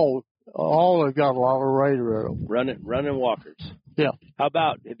dogs are all have got a lot of radar in them. Running walkers. Yeah. How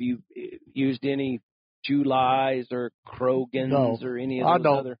about, have you used any Julies or Krogans or any of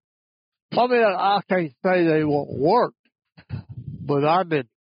those other? I mean, I can't say they won't work, but I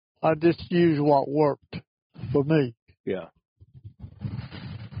just used what worked for me. Yeah.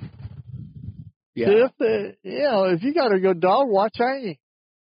 Yeah. If you got a good dog, why change it?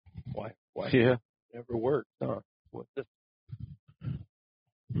 Why? Yeah. Never worked, huh?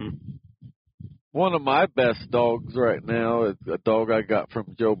 One of my best dogs right now is a dog I got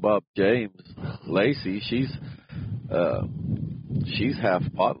from Joe Bob James, Lacey. She's half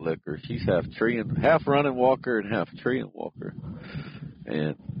pot licker. She's half running walker and half tree and walker.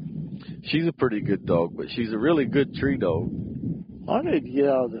 And she's a pretty good dog, but she's a really good tree dog. I need to get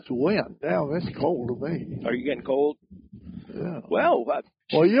out of this wind. Damn, it's cold to me. Are you getting cold? Yeah. Well,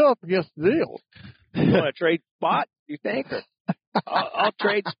 you're up against the deal. You want to trade spots, you think? Or I'll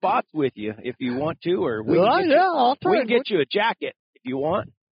trade spots with you if you want to, or we can get you a jacket if you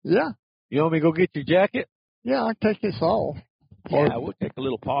want. Yeah. You want me to go get your jacket? Yeah, I'll take this off. Yeah, we'll take a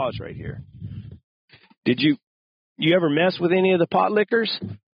little pause right here. Did you ever mess with any of the pot lickers?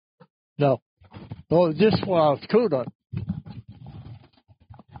 No. Well, just when I was cool on.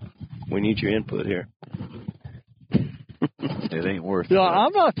 We need your input here. It ain't worth it. Yeah,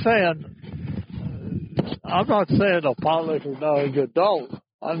 I'm not saying a pot licker's not a good dog.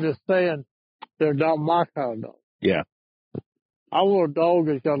 I'm just saying they're not my kind of dog. Yeah. I want a dog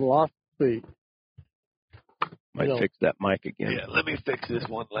that's got a lot of speed. Might fix that mic again. Yeah, let me fix this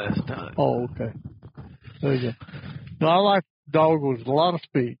one last time. Oh, okay. There you go. No, I like dogs with a lot of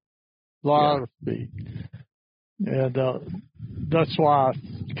speed. Of speed. And that's why I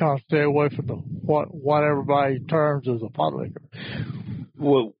kind of stay away from what everybody terms as a pot licker.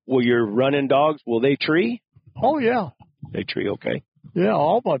 Will your running dogs, will they tree? Oh, yeah. They tree, okay. Yeah,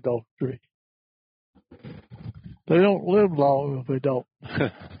 all my dogs tree. They don't live long if they don't.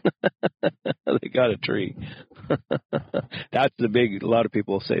 They got a tree. That's a lot of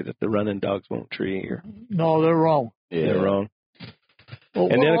people say that the running dogs won't tree here. No, they're wrong. Yeah. They're wrong. Well,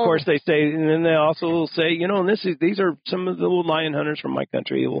 and then, of course, they say, and then they also will say, and these are some of the old lion hunters from my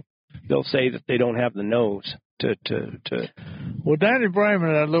country. They'll say that they don't have the nose to. Well, Danny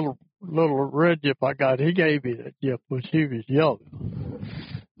Brayman, that little red jip I got, he gave me that jip when he was young.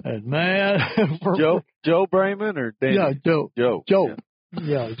 And man, Joe Brayman or Danny? Yeah, Joe.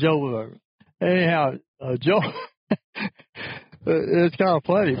 Yeah, Joe. Anyhow, Joe. It's kind of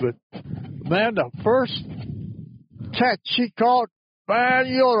funny, but man, the first cat she caught. Man,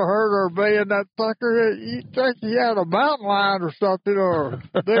 you ought to heard her baying that sucker. You think he had a mountain lion or something, or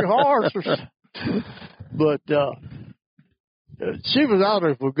a big horse or something. But she was out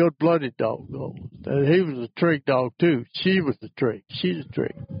there for a good-blooded dog, though. And he was a trig dog, too. She was the trig. She's a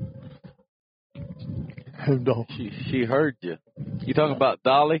trig. She heard you. You talking about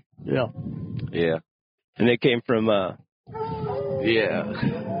Dolly? Yeah. Yeah. And they came from... Yeah,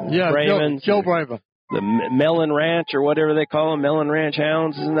 Brayman's, Joe Brayman. The Mellon Ranch or whatever they call them, Mellon Ranch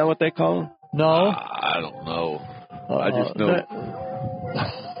Hounds, isn't that what they call them? No. I don't know. I just know.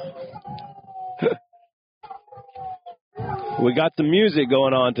 We got some music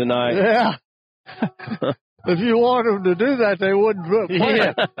going on tonight. Yeah. If you want them to do that, they wouldn't play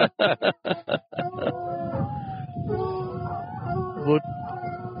it.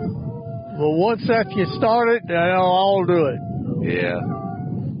 But once that gets started, they'll all do it. Yeah.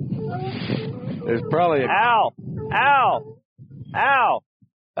 There's probably Ow!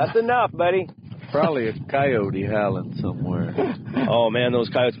 That's enough, buddy. Probably a coyote howling somewhere. Oh, man, those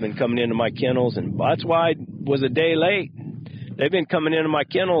coyotes have been coming into my kennels, and that's why I was a day late. They've been coming into my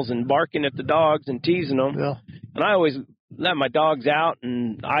kennels and barking at the dogs and teasing them. Yeah. And I always let my dogs out,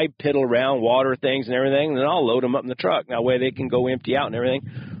 and I piddle around, water things and everything, and then I'll load them up in the truck. That way they can go empty out and everything.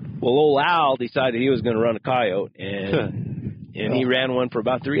 Well, old Al decided he was going to run a coyote, and he ran one for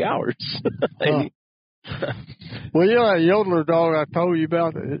about 3 hours. Well, that Yodeler dog I told you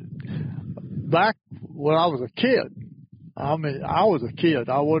about, back when I was a kid, I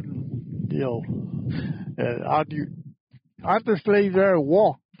wouldn't, and I'd just leave there and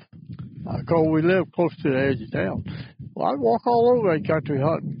walk, because we live close to the edge of town. Well, I'd walk all over that country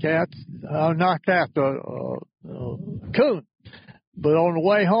hunting cats, not cats, coon. But on the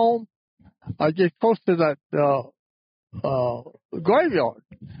way home, I'd get close to that graveyard.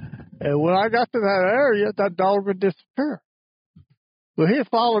 And when I got to that area, that dog would disappear. But he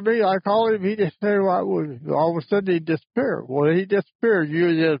followed me. I called him. He just said, all of a sudden he disappeared. Well, he disappeared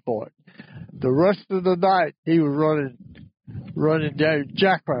years in for it. The rest of the night he was running down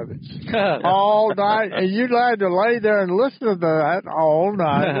jackrabbits all night, and you had to lay there and listen to that all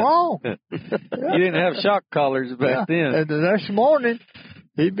night long. You didn't have shock collars back then. And the next morning,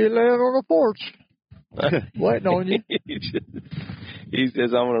 he'd be laying on the porch waiting on you. He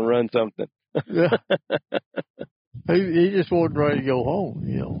says, "I'm going to run something." Yeah. He just wasn't ready to go home,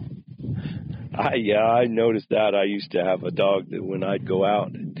 you know. I noticed that. I used to have a dog that when I'd go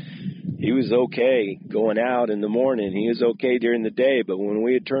out, he was okay going out in the morning. He was okay during the day, but when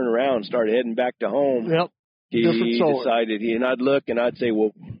we would turn around and start heading back to home, he decided and I'd look and I'd say,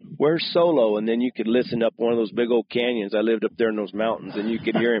 "Well, where's Solo?" And then you could listen up one of those big old canyons. I lived up there in those mountains, and you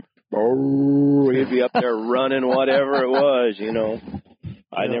could hear him. He'd be up there running whatever it was, you know.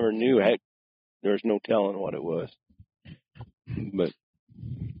 I never knew. Heck, there's no telling what it was. But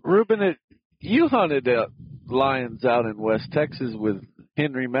Reuben, you hunted lions out in West Texas with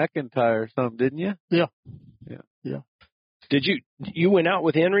Henry McIntyre some, didn't you? Yeah. Did you went out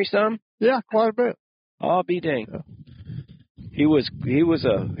with Henry some? Yeah, quite a bit. I'll be dang. Yeah. He was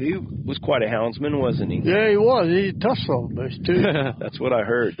quite a houndsman, wasn't he? Yeah, he was. He touched on this too. That's what I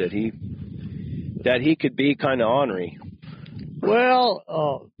heard, that he could be kind of ornery.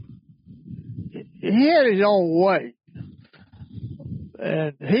 Well, he had his own way,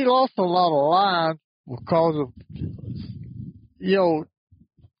 and he lost a lot of lions because of, you know,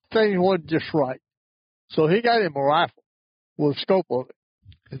 things wasn't just right. So he got him a rifle with a scope on it.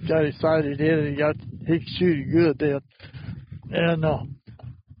 He got his sighted in, and he could shoot it good then. And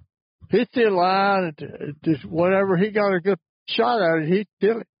he'd see a lion, and just whenever he got a good shot at it, he'd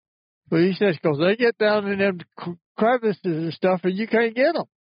kill it. But he says, because they get down in them crevices and stuff, and you can't get them.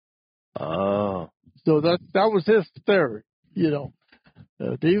 Oh. So that was his theory, you know.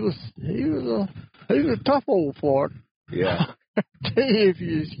 He was a tough old fart. Yeah. If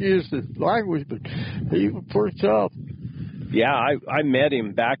you excuse the language, but he was pretty tough. Yeah, I met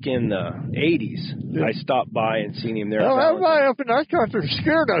him back in the 80s. Yeah. I stopped by and seen him there. Well, everybody up in that country was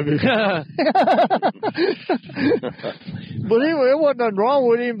scared of him. But anyway, there wasn't nothing wrong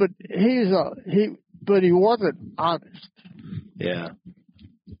with him, but but he wasn't honest. Yeah.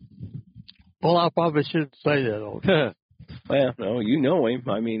 Well, I probably shouldn't say that. Well, no, you know him.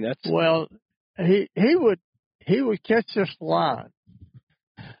 I mean, that's... Well, he would catch this lion,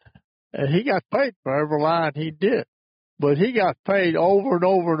 and he got paid for every lion he did. But he got paid over and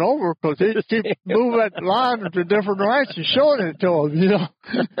over and over because he just keep moving that line to different directions, showing it to him, you know.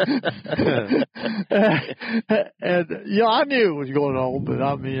 And I knew it was going on, but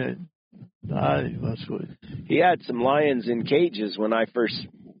I mean, I didn't mess with it. He had some lions in cages when I first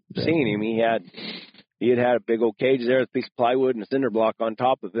seen him. He had a big old cage there with a piece of plywood and a cinder block on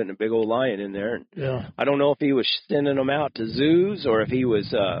top of it and a big old lion in there. Yeah. I don't know if he was sending them out to zoos or if he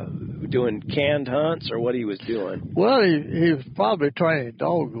was doing canned hunts or what he was doing. Well, he was probably training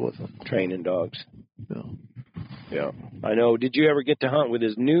dogs with them. Training dogs. Yeah. I know. Did you ever get to hunt with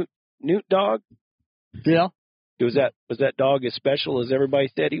his Newt dog? Yeah. Was that dog as special as everybody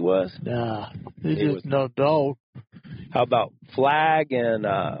said he was? Nah, he just no dog. How about Flag and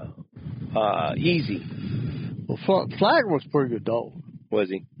Easy? Well, Flag was a pretty good dog. Was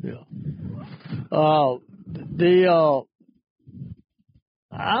he? Yeah.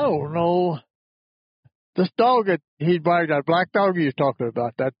 I don't know. This dog that he brought, that black dog you were talking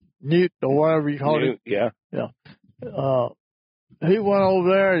about, that Newt or whatever you call it. Yeah. He went over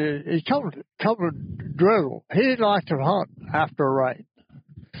there. He covered drizzle. He didn't like to hunt after rain.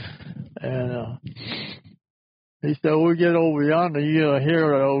 And he said, "We get over yonder, you'll hear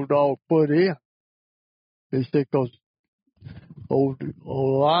that old dog put in." He said, "Because old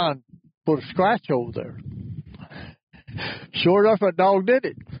lion put a scratch over there." Sure enough, that dog did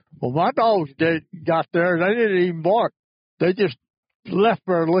it. Well, my dogs got there, and they didn't even bark. They just left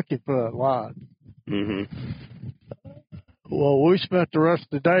there looking for that lion. Mm-hmm. Well, we spent the rest of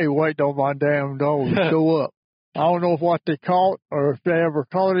the day waiting on my damn dog to show up. I don't know what they caught or if they ever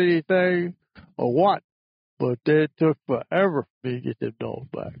caught anything or what, but it took forever for me to get them dogs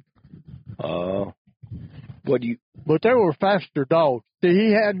back. But they were faster dogs. See,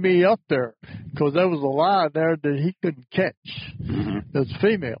 he had me up there because there was a lion there that he couldn't catch. Mm-hmm. It was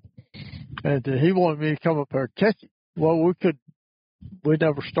female. And he wanted me to come up there and catch it. Well, we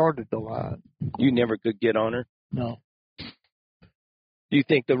never started the lion. You never could get on her? No. Do you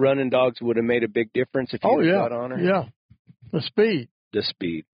think the running dogs would have made a big difference if you got on her? Yeah. The speed. The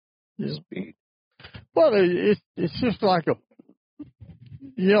speed. Yeah. Speed. Well, it's just like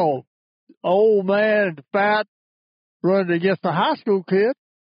old man, fat, running against a high school kid,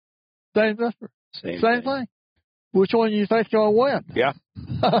 same difference. Same thing. Which one you think gonna win? Yeah.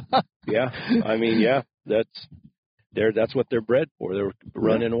 Yeah. I mean, yeah, that's what they're bred for. They're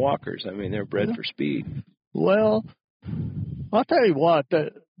running walkers. I mean, they're bred for speed. Well, I'll tell you what,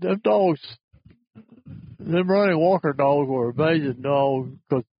 them dogs, them running walker dogs were amazing dogs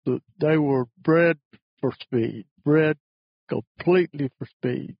because they were bred for speed, bred completely for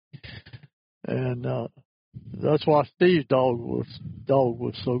speed. And that's why Steve's dog was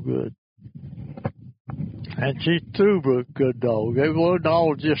so good. And she too was a good dog. They weren't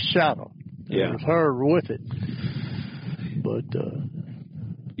all just shadow. Yeah. It was her with it. But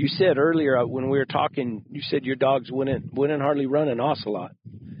you said earlier when we were talking, you said your dogs wouldn't hardly run an ocelot.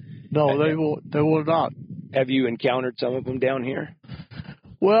 no, they will not. Have you encountered some of them down here?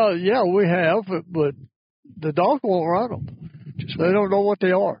 Well, yeah, we have, but the dogs won't run them. They don't know what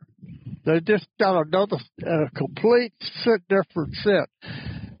they are. They just got a complete different set.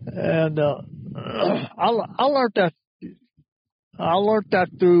 And I learned that. I learned that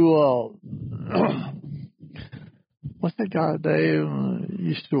through what's the guy name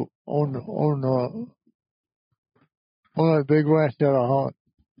used to on that big ranch that I hunt.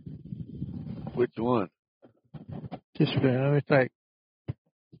 Which one? Just a minute, let me think.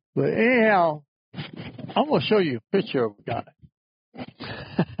 But anyhow, I'm gonna show you a picture of a guy.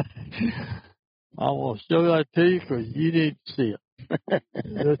 I will show that to you because you need to see it.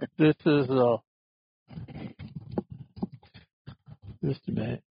 this is just a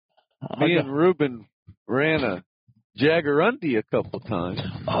minute. Me and Reuben ran a Jaguarundi a couple times.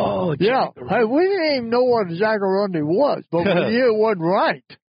 Oh, yeah. Hey, we didn't even know what a Jaguarundi was, but we knew it wasn't right.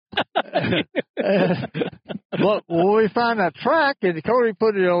 But when we found that track and Cody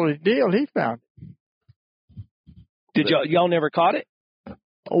put it on his deal, he found it. Did y'all never caught it?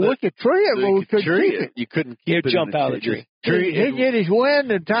 Oh, we could tree it, but we couldn't keep it. You couldn't keep It'd it. jump out of the tree. He'd get his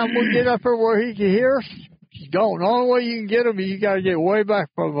wind, and the time we get up there where he can hear us, he's gone. The only way you can get him is you got to get way back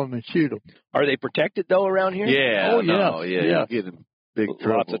from him and shoot him. Are they protected, though, around here? Yeah. Oh, no, yeah. You get in big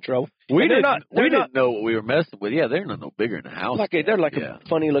trouble. Lots of trouble. We And didn't know what we were messing with. Yeah, they're no bigger than a house. They're like a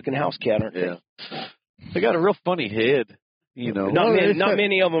funny-looking house cat, aren't they? Yeah. They got a real funny head, you know. Not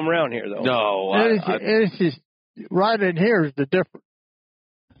many of them around here, though. No. And it's just, right in here is the difference.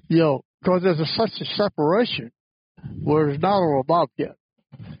 You know, because there's such a separation where there's not on a bobcat.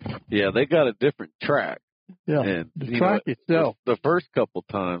 Yeah, they got a different track. Yeah, and the track itself. The first couple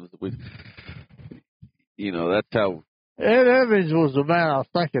times, that's how. Ed Evans was the man I was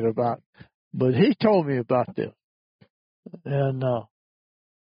thinking about, but he told me about this. And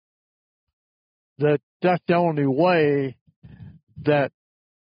that's the only way that,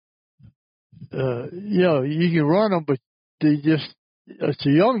 you can run them, but it's a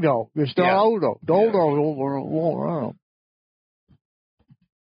young dog. It's not old dog. The old dog won't run them.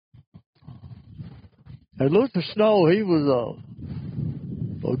 And Luther Snow, he was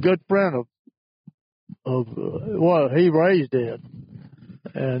a good friend he raised Ed.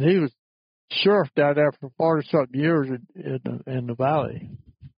 And he was sheriff down there for 40-something years in the valley.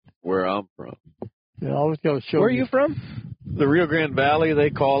 Where I'm from. Yeah, I was going to show you. Where are you from? The Rio Grande Valley,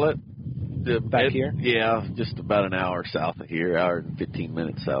 they call it. Back here? Yeah, just about an hour south of here, hour and 15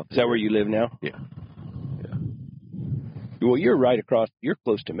 minutes south. Is that where you live now? Yeah. Well, you're right across. You're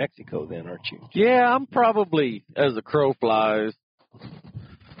close to Mexico, then, aren't you? Yeah, I'm probably as the crow flies.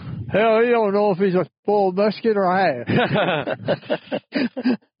 Hell, you don't know if he's a full Mexican or half.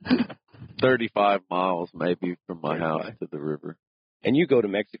 35 miles maybe from my house to the river. And you go to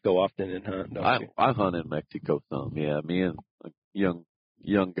Mexico often and hunt, don't you? I hunt in Mexico some. Yeah, me and a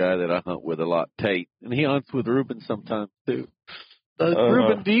young guy that I hunt with a lot, Tate, and he hunts with Reuben sometimes too.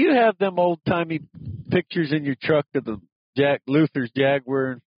 Reuben, do you have them old timey pictures in your truck of the Luther's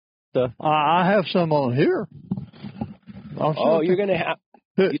Jaguar and stuff? I have some on here. You're gonna have.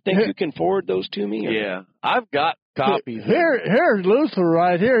 You think you can forward those to me? Or? Yeah, I've got copies. Here's Luther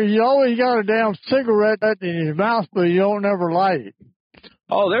right here. He always got a damn cigarette in his mouth, but he don't ever light it.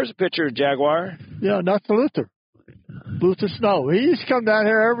 Oh, there's a picture of Jaguar. Yeah, that's Luther. Luther Snow. He used to come down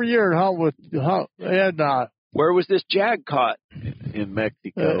here every year and hunt with Ed and I. Where was this jag caught? In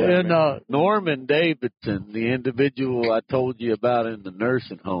Mexico. Norman Davidson, the individual I told you about in the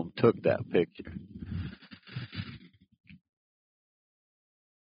nursing home, took that picture.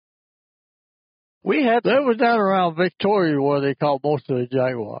 That was down around Victoria where they caught most of the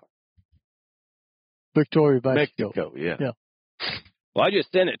jaguar. Victoria, Mexico. Yeah. Well, I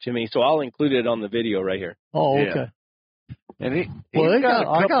just sent it to me, so I'll include it on the video right here. Oh, okay. Yeah. And I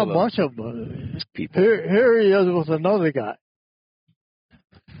got a bunch of them. Here he is with another guy.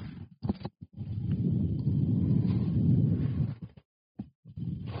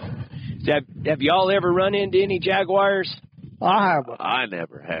 Have y'all ever run into any jaguars? I haven't. I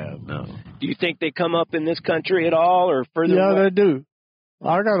never have, no. Do you think they come up in this country at all or further Yeah, away? they do.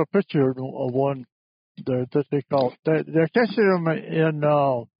 I got a picture of one that they call. They're catching them in.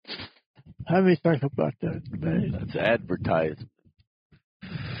 Let me think about that. Man. That's advertising.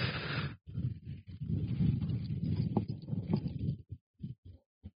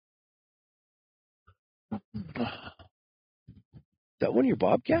 Is that one of your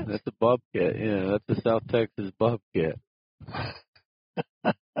bobcats? That's a bobcat. Yeah, that's a South Texas bobcat.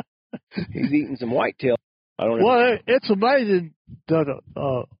 He's eating some whitetail. I don't know. Well, it's amazing that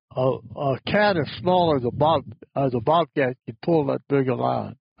a cat as small as a bobcat can pull that big a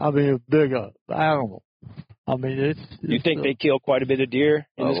lion. I mean, a big animal. I mean, it's. You think they kill quite a bit of deer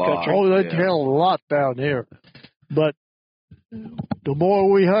in this country? Oh, they kill a lot down here. But the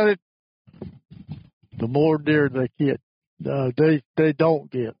more we hunt it, the more deer they get. They don't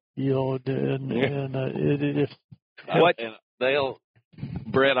get, you know, and it is. What? And they'll,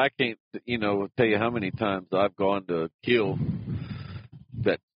 Brett, I can't, tell you how many times I've gone to kill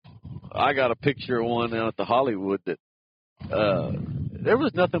that. I got a picture of one out at the Hollywood that there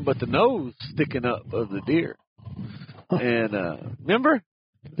was nothing but the nose sticking up of the deer. And remember?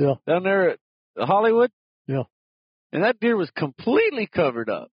 Yeah. Down there at the Hollywood? Yeah. And that deer was completely covered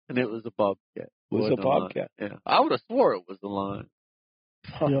up, and it was a bobcat. It was a bobcat. Yeah. I would have swore it was a lion.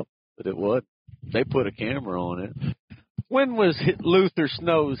 Yep. But it wasn't. They put a camera on it. When was Luther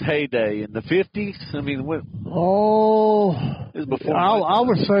Snow's heyday? In the 50s? I mean, when? Oh, It was before. I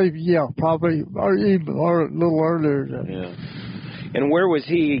would say, yeah, probably, or a little earlier. Yeah. And where was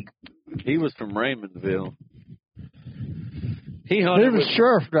he? He was from Raymondville. He He hunted was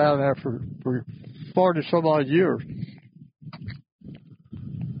sheriff down there for 40 some odd years.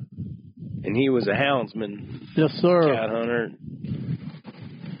 And he was a houndsman, Yes, sir. cat hunter.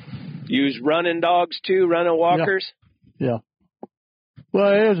 Used running dogs too, running walkers. Yeah.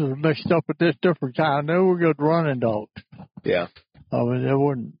 Well, it was mixed up with this different kind. They were good running dogs. Yeah. I mean, they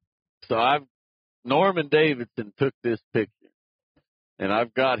wouldn't. So Norman Davidson took this picture, and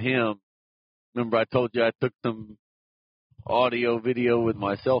I've got him. Remember, I told you I took some audio video with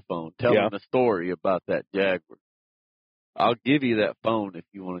my cell phone telling a story about that jaguar. I'll give you that phone if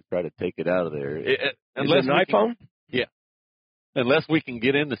you want to try to take it out of there. Unless an iPhone? Yeah. Unless we can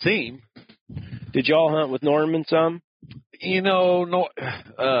get in the scene. Did y'all hunt with Norman some?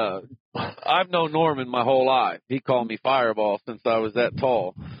 I've known Norman my whole life. He called me Fireball since I was that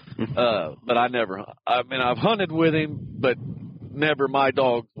tall. But I've hunted with him, but never my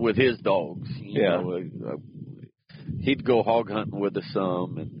dogs with his dogs. You know, he'd go hog hunting with us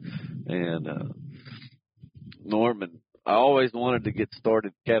some, and Norman. I always wanted to get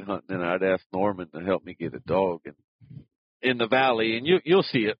started cat hunting, and I'd ask Norman to help me get a dog in the valley, and you'll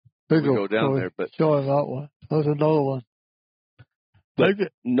see it. We go down there, but showing that one. There's another one. But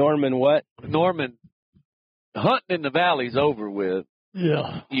Norman, what? Norman, hunting in the valley's over with.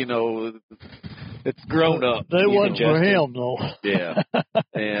 Yeah. You know, it's grown up. They wasn't for him though. Yeah.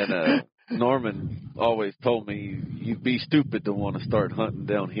 And Norman always told me, you'd be stupid to want to start hunting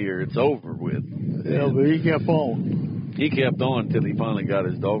down here. It's over with. Yeah, but he kept on. He kept on until he finally got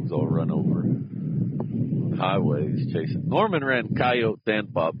his dogs all run over. Highways chasing. Norman ran coyotes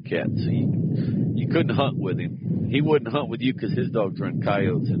and bobcats, so you couldn't hunt with him. He wouldn't hunt with you because his dogs run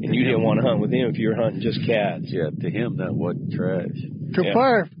coyotes. And you didn't want to hunt with him if you were hunting just cats. Yeah, to him that wasn't trash.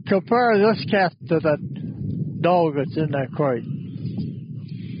 Compare this cat to that dog that's in that crate.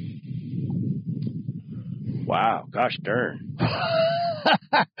 Wow, gosh darn.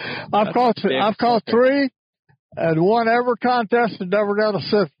 I've caught 3, and won every contest and never got a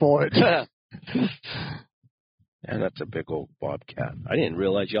cent for it. And that's a big old bobcat. I didn't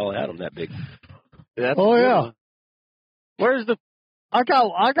realize y'all had them that big. That's yeah. Where's the? I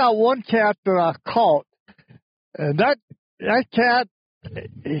got one cat that I caught, and that cat,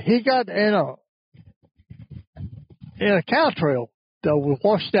 he got in a cow trail that was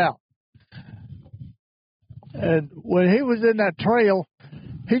washed out. And when he was in that trail,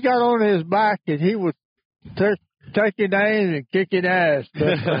 he got on his back and he was taking aim and kicking ass.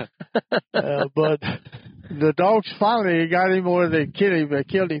 But the dogs finally got him where they killed him. They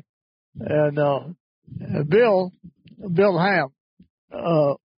killed him. And Bill Ham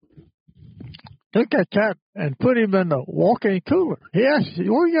took that cat and put him in the walk-in cooler. He asked,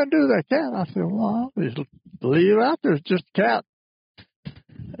 "What are you going to do with that cat?" I said, "Well, I'll just leave it out there. It's just a cat."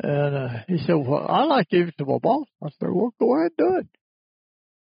 And he said, "Well, I like to give it to my boss." I said, "Well, go ahead and do it."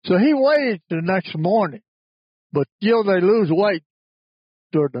 So he waited the next morning. But, they lose weight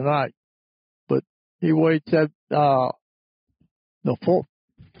during the night. But he waits at,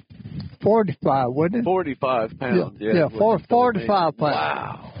 45, wasn't it? 45 pounds. Yeah, Yeah, is what you told me. 45 pounds.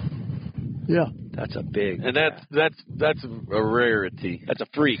 Wow. Yeah. That's a big. And that's a rarity. That's a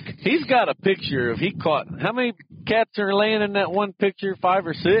freak. He's got a picture of he caught. How many cats are laying in that one picture? 5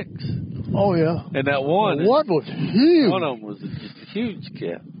 or 6? Oh, yeah. And that one. One was huge. One of them was just a huge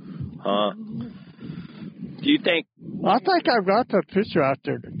cat. Huh? Do you think I think I've got that picture out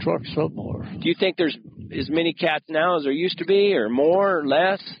there in the truck somewhere. Do you think there's as many cats now as there used to be, or more, or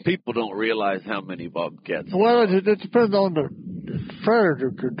less? People don't realize how many bobcats. Well, it depends on the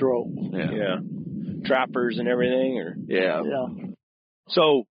predator control. Yeah. Trappers and everything, or Yeah. Yeah.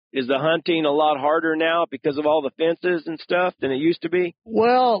 so is the hunting a lot harder now because of all the fences and stuff than it used to be?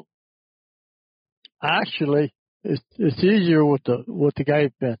 Well, actually, it's easier with the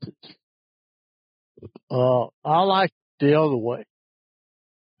game fences. I like the other way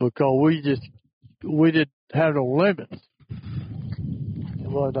because we didn't have no limits.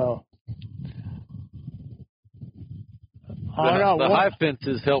 But The high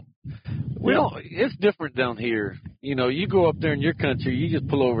fences help. We don't. It's different down here. You know, you go up there in your country, you just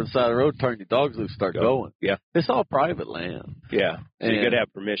pull over the side of the road, turn your dogs loose, start going. Yeah. It's all private land. Yeah. So you And- got to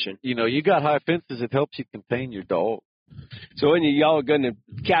have permission. You know, you got high fences. It helps you contain your dog. So when y'all are going to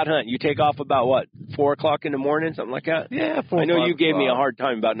cat hunt, you take off about what, 4 o'clock in the morning, something like that? Yeah, I know you gave me a hard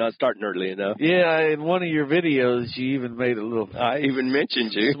time about not starting early enough. Yeah, in one of your videos, you even made a little I even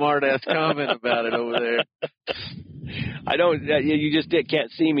mentioned you. smart-ass comment about it over there. I don't. You just can't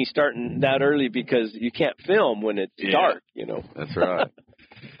see me starting that early because you can't film when it's Yeah. dark. You know. That's right.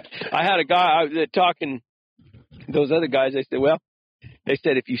 I had a guy I was talking. Those other guys, they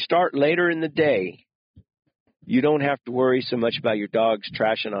said if you start later in the day, you don't have to worry so much about your dogs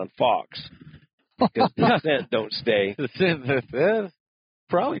trashing on fox because the scent don't stay. That's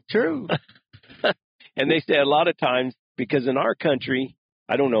probably true. And they say a lot of times because in our country,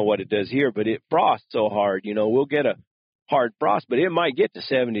 I don't know what it does here, but it frosts so hard. You know, we'll get a hard frost, but it might get to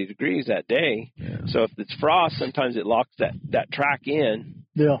 70 degrees that day. Yeah. So if it's frost, sometimes it locks that track in,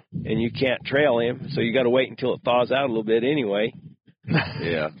 yeah. and you can't trail him. So you got to wait until it thaws out a little bit anyway.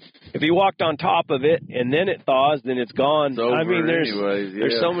 Yeah. If he walked on top of it and then it thaws, then it's gone. It's over I mean, there's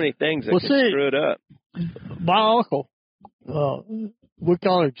anyways, so many things that Well, can see- screw it up. My uncle, we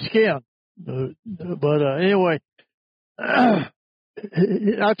call him Skin, but anyway,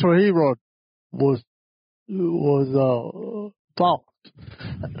 that's what he wrote was fox,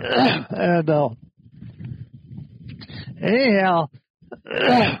 and anyhow,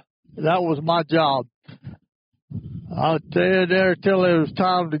 that was my job. I'll stay there till it was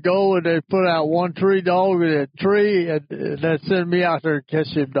time to go, and they put out one tree dog in a tree, and they'd send me out there to catch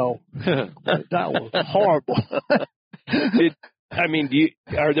him dog. That was horrible.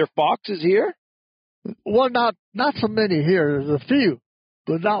 Are there foxes here? Well, not so many here. There's a few,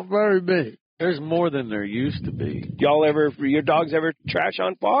 but not very many. There's more than there used to be. Your dogs ever trash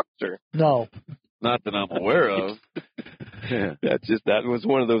on fox or? No. Not that I'm aware of. Yeah. That was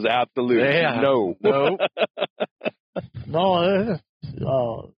one of those absolute Yeah. no. No.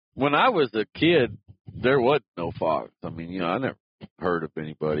 No, When I was a kid, there was no fox. I mean, you know, I never heard of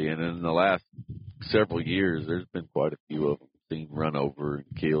anybody. And in the last several years, there's been quite a few of them seen run over and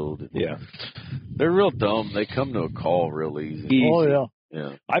killed. Yeah. They're real dumb. They come to a call real easy. oh yeah,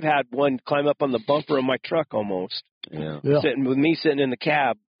 Yeah. I've had one climb up on the bumper of my truck almost. Yeah. yeah. Sitting in the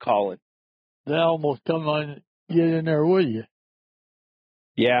cab calling. They almost come on, get in there with you.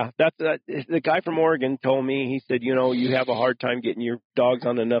 Yeah, that's the guy from Oregon told me. He said, you know, you have a hard time getting your dogs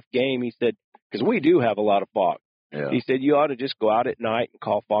on enough game. He said, because we do have a lot of fox. Yeah. He said, you ought to just go out at night and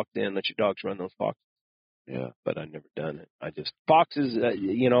call fox in and let your dogs run those foxes. Yeah. But I've never done it. Foxes,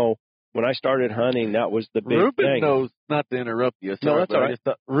 you know, when I started hunting, that was the big Reuben thing. knows, not to interrupt you. No, Sorry, that's but all I right. just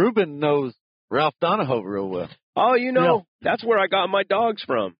thought, Reuben knows Ralph Donahoe real well. Oh, you know, that's where I got my dogs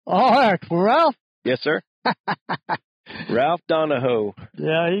from. All right, Ralph. Yes, sir. Ralph Donahoe.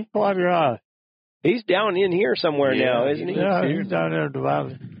 Yeah, he's quite right. He's down in here somewhere Yeah, now, isn't he? Yeah, he's down there in the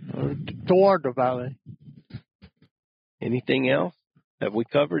valley, or toward the valley. Anything else? Have we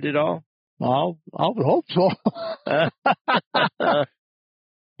covered it all? I would hope so.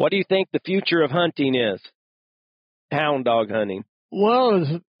 What do you think the future of hunting is? Hound dog hunting. Well,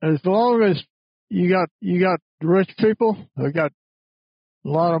 as long as you got rich people who got a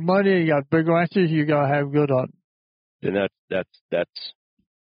lot of money, you got big ranches, you gotta have good hunting. And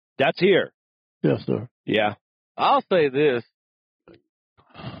that's here. Yes, sir. Yeah. I'll say this.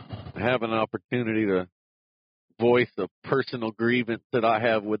 I have an opportunity to voice a personal grievance that I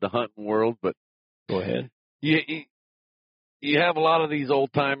have with the hunting world, but Go ahead. you have a lot of these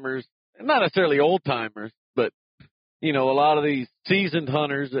old timers, not necessarily old timers, but you know, a lot of these seasoned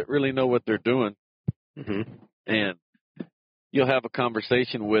hunters that really know what they're doing. Mm-hmm. And you'll have a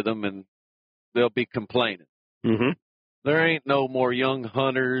conversation with them, and they'll be complaining. Mm-hmm. There ain't no more young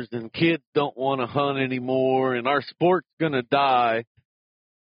hunters, and kids don't want to hunt anymore, and our sport's going to die.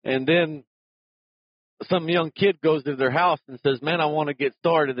 And then some young kid goes to their house and says, man, I want to get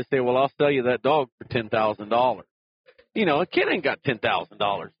started. They say, well, I'll sell you that dog for $10,000. You know, a kid ain't got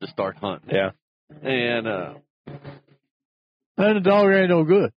 $10,000 to start hunting. Yeah. And the dog ain't no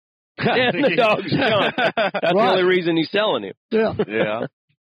good. And the dog's gone. That's the only reason he's selling him. Yeah. Yeah.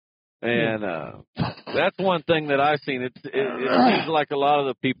 And that's one thing that I've seen. It seems like a lot of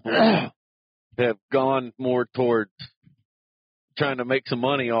the people have gone more towards trying to make some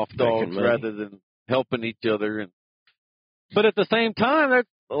money off dogs rather than helping each other. But at the same time, there's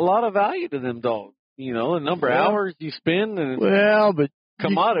a lot of value to them dogs. You know, the number of hours you spend and but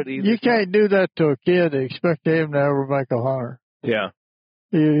commodities. You can't do that to a kid and expect him to ever make a hunter. Yeah.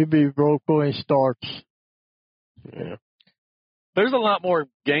 He'd be broke when he starts. Yeah. There's a lot more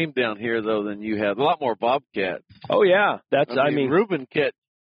game down here, though, than you have. A lot more bobcats. Oh, yeah. I mean Reuben catch.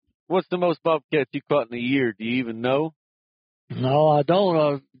 What's the most bobcats you caught in a year? Do you even know? No, I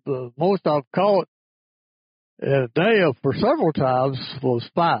don't. The most I've caught in a day for several times was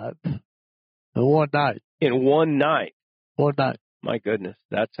 5 in one night. In one night. One night. My goodness.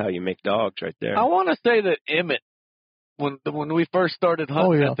 That's how you make dogs right there. I want to say that Emmett, when we first started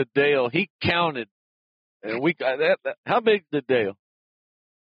hunting at the Dale, he counted. And we got that. How big's the Dale?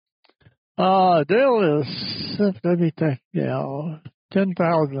 Dale is, let me think,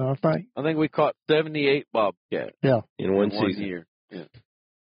 10,000, I think. I think we caught 78 bobcats. Yeah. In one season. Year. Yeah.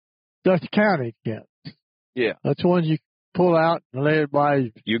 That's counted cats. Yeah. That's ones you pull out and lay it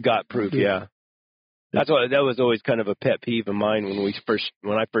by. You got proof, yeah. That was always kind of a pet peeve of mine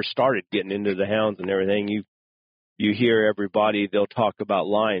when I first started getting into the hounds and everything. You hear everybody, they'll talk about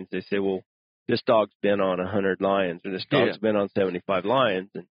lions. They say, well, this dog's been on 100 lions, or this dog's been on 75 lions.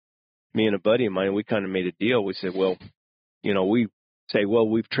 And me and a buddy of mine, we kind of made a deal. We said, well, you know, we say, well,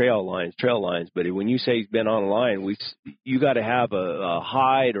 we've trail lions. But when you say he's been on a lion, you got to have a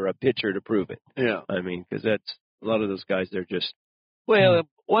hide or a picture to prove it. Yeah. I mean, because that's a lot of those guys. They're just. Well,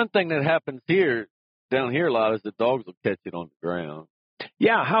 one thing that happens down here a lot is the dogs will catch it on the ground.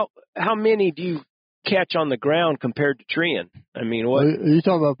 Yeah. How many do you catch on the ground compared to treeing? I mean, what? Are you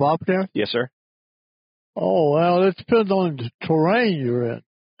talking about bobcats? Yes, sir. Oh, well, it depends on the terrain you're in,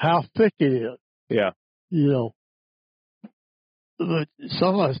 how thick it is. Yeah. You know. But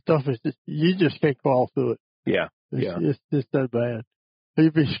some of the stuff is you just can't crawl through it. Yeah. It's just that bad.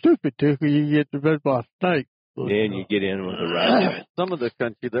 You'd be stupid to because you get bit by a snake. And you get in with a rat. Some of the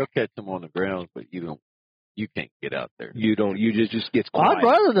country, they'll catch them on the ground, but you can't get out there. You just gets quiet. I'd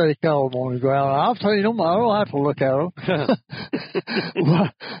rather they call them on the ground. I'll tell you, I don't have to look at them.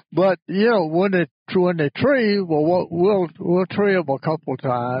 but you know, when they tree, well, we'll tree them a couple of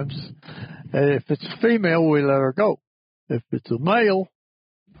times, and if it's a female, we let her go. If it's a male,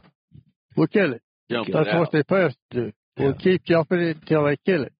 we'll kill it. That's what they supposed to do. We'll keep jumping it until they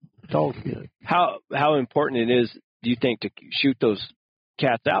kill it. Dogs kill it. How important it is, do you think, to shoot those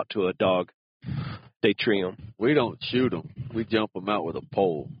cats out to a dog? They tree them. We don't shoot them. We jump them out with a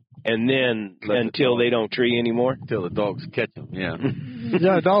pole. And then until they don't tree anymore? Until the dogs catch them, yeah.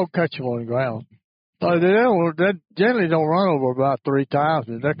 Yeah, a dog catch them on the ground. They generally don't run over about 3 times,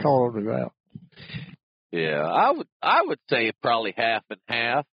 and they're caught on the ground. Yeah, I would say probably half and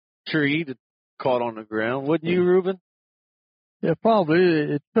half. Treed, caught on the ground. Wouldn't you, Reuben? Yeah, probably.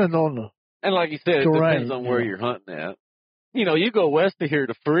 It depends on the And like you said, terrain, it depends on where you're hunting at. You know, you go west of here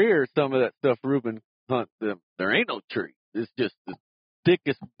to Freer, some of that stuff Reuben hunts them. There ain't no tree. It's just the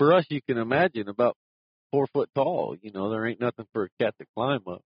thickest brush you can imagine, about 4 foot tall. You know, there ain't nothing for a cat to climb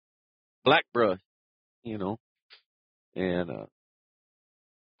up. Black brush, you know. And,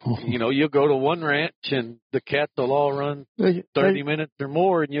 you know, you'll go to one ranch and the cats will all run 30 minutes or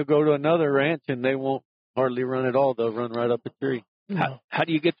more, and you'll go to another ranch and they won't hardly run at all. They'll run right up a tree. How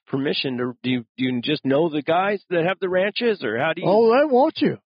do you get permission to? Do you just know the guys that have the ranches, or how do you? Oh, they want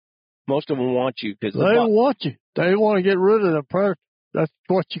you. Most of them want you because they want you. They want to get rid of the predator. That's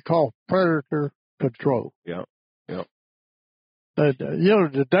what you call predator control. Yeah. You know,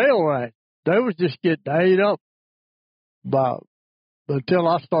 the Dale ranch, they was just getting ate up until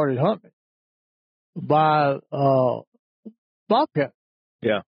I started hunting by bobcat.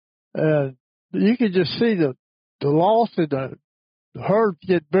 Yeah. And you could just see the loss in the herds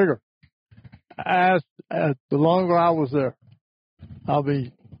get bigger as the longer I was there. I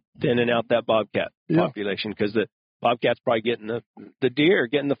mean, thinning out that bobcat population, because Bobcats probably getting the deer,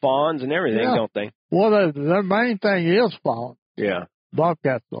 getting the fawns and everything, don't they? Well, their main thing is fawn. Yeah.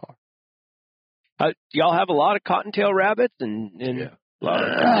 Bobcats are. Do y'all have a lot of cottontail rabbits and a lot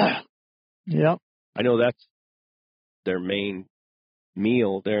of Yep. I know that's their main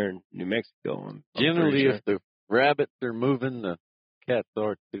meal there in New Mexico. I'm Generally, sure. if the rabbits are moving, the cats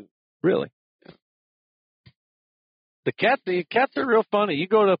are too. Really? The cats are real funny. You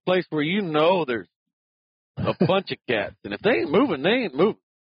go to a place where you know there's a bunch of cats, and if they ain't moving, they ain't moving.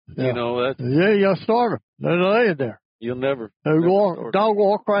 Yeah. You know that You'll start them. They're laying there. you'll never. Dog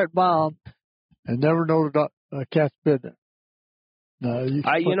walk right by them and never know the cat's been there.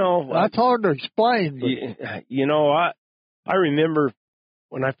 No, that's hard to explain. But I remember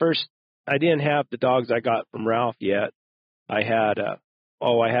when I didn't have the dogs I got from Ralph yet. I had a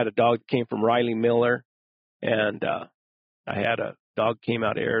dog that came from Riley Miller, and I had a dog that came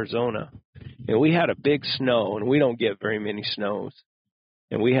out of Arizona, and we had a big snow, and we don't get very many snows.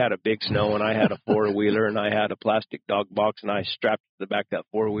 And we had a big snow, and I had a four-wheeler, and I had a plastic dog box, and I strapped it to the back of that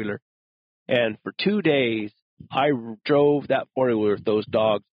four-wheeler. And for 2 days, I drove that four-wheeler with those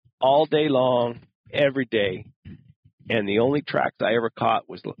dogs all day long, every day. And the only tracks I ever caught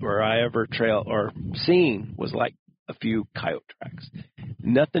seen was like a few coyote tracks.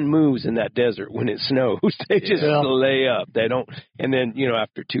 Nothing moves in that desert when it snows. They just lay up. They don't. And then,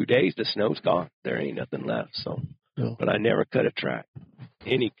 after 2 days, the snow's gone. There ain't nothing left. So, but I never cut a track.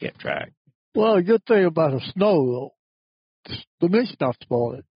 Any track. Well, the good thing about the snow, though, the meat's not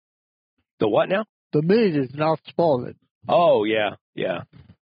spoiled. The what now? The meat is not spoiled. Oh, yeah.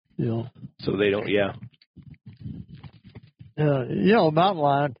 So they don't, mountain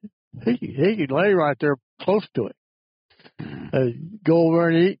lion, he can lay right there close to it. Go over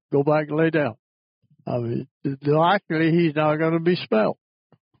and eat, go back and lay down. I mean, likely he's not going to be smelled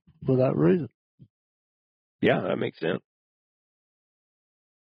for that reason. Yeah, that makes sense.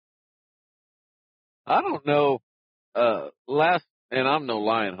 I don't know. And I'm no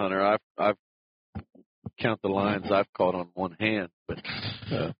lion hunter. I've count the lions I've caught on one hand, but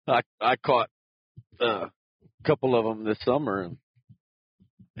I caught a couple of them this summer,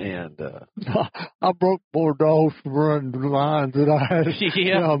 and I broke more dogs from running the lines than I had.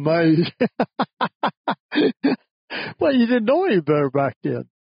 Yeah, amazed. Well, you didn't know any better back then.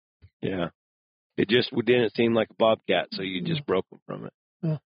 Yeah, it just didn't seem like a bobcat, so you just broke them from it.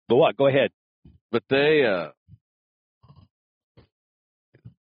 Yeah. But what? Go ahead. But they,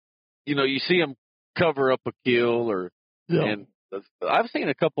 you see them cover up a kill, and I've seen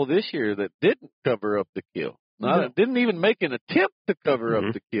a couple this year that didn't cover up the kill. Didn't even make an attempt to cover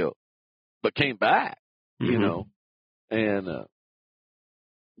up the kill, but came back, and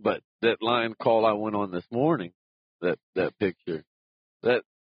but that lion call I went on this morning, that picture, that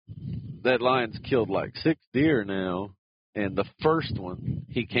lion's killed like 6 deer now, and the first one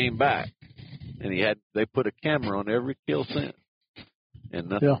he came back, and they put a camera on every kill since, and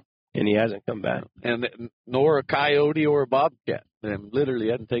nothing. Yeah. And he hasn't come back. And nor a coyote or a bobcat. And literally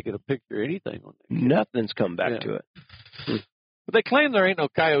hadn't taken a picture or anything on it. Nothing's come back to it. But they claim there ain't no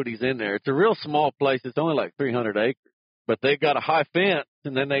coyotes in there. It's a real small place. It's only like 300 acres. But they got a high fence,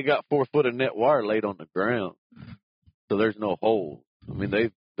 and then they got 4 foot of net wire laid on the ground. So there's no holes. I mean, they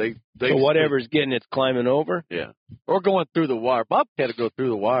so whatever's getting it's climbing over? Yeah. Or going through the wire. Bobcat will go through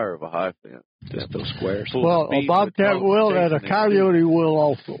the wire of a high fence. Just those squares. Well, a bobcat will, and a coyote will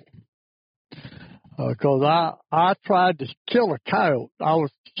also. Because I tried to kill a coyote. I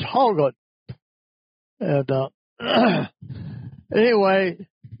was hog hunting. And anyway,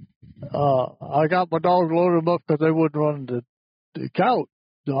 I got my dogs loaded them up because they wouldn't run the coyote.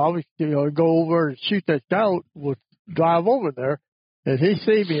 So I was go over and shoot that coyote, would drive over there, and he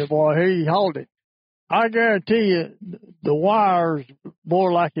see me, and boy, he hauled it. I guarantee you the wire's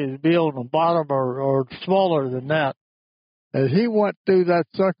more like it'd be on the bottom or smaller than that. And he went through that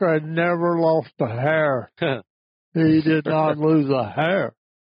sucker and never lost a hair. He did not lose a hair.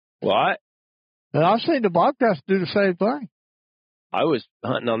 What? And I've seen the bobcats do the same thing. I was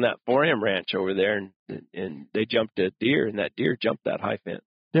hunting on that 4M ranch over there, and they jumped a deer, and that deer jumped that high fence.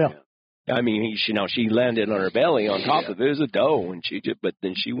 Yeah. I mean, she landed on her belly on top of it. It was a doe, but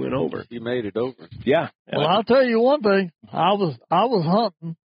then she went over. She made it over. Yeah. Well, I'll tell you one thing. I was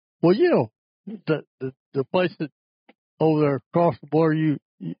hunting. Well, the place that over there across the border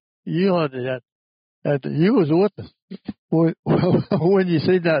you hunted at, and you was with us when you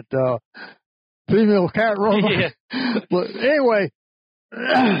see that female cat run. Yeah. But anyway,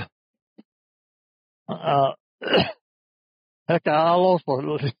 Heck, I lost my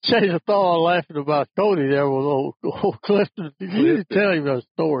chain of thought laughing about Cody there with old Clifton. You need to tell him that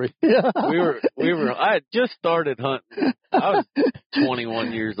story. I had just started hunting. I was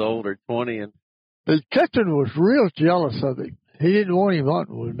 21 years old or 20, and Clifton was real jealous of him. He didn't want him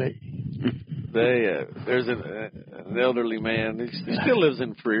hunting with me. There's an elderly man. He still lives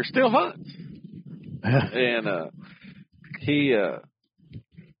in Freer, still hunts, and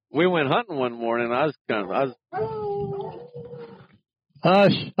we went hunting one morning.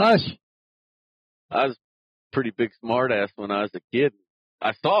 Hush. I was a pretty big smartass when I was a kid.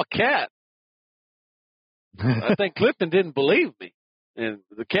 I saw a cat. I think Clifton didn't believe me. And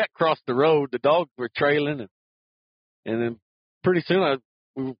the cat crossed the road. The dogs were trailing. And then pretty soon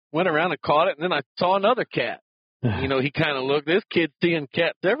we went around and caught it. And then I saw another cat. You know, he kind of looked, this kid's seeing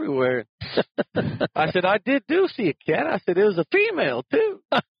cats everywhere. I said, I do see a cat. I said, it was a female, too.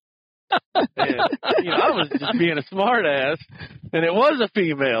 And, I was just being a smart ass, and it was a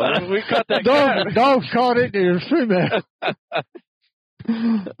female. And we caught that cat. Dogs caught it, and it was female.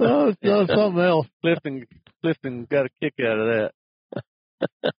 That was something else. Clifton got a kick out of that.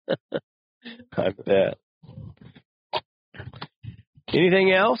 I bet.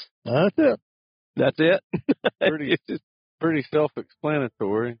 Anything else? That's it. That's it? Pretty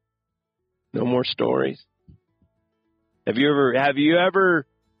self-explanatory. No more stories. Have you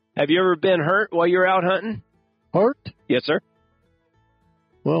ever been hurt while you're out hunting? Hurt? Yes, sir.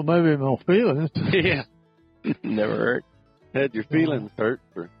 Well, maybe my feelings. Yeah. Never hurt. Had your feelings hurt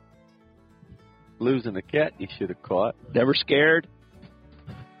for losing a cat you should have caught. Never scared?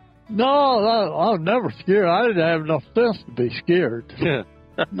 No, I was never scared. I didn't have enough sense to be scared. Yeah.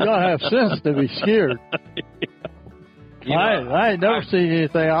 You gotta have sense to be scared. I ain't never seen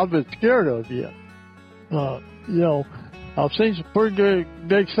anything I've been scared of yet. I've seen some pretty good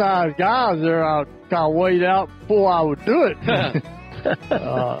big sized guys there. I kind of weighed out before I would do it.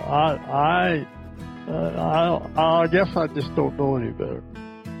 I guess I just don't know any better.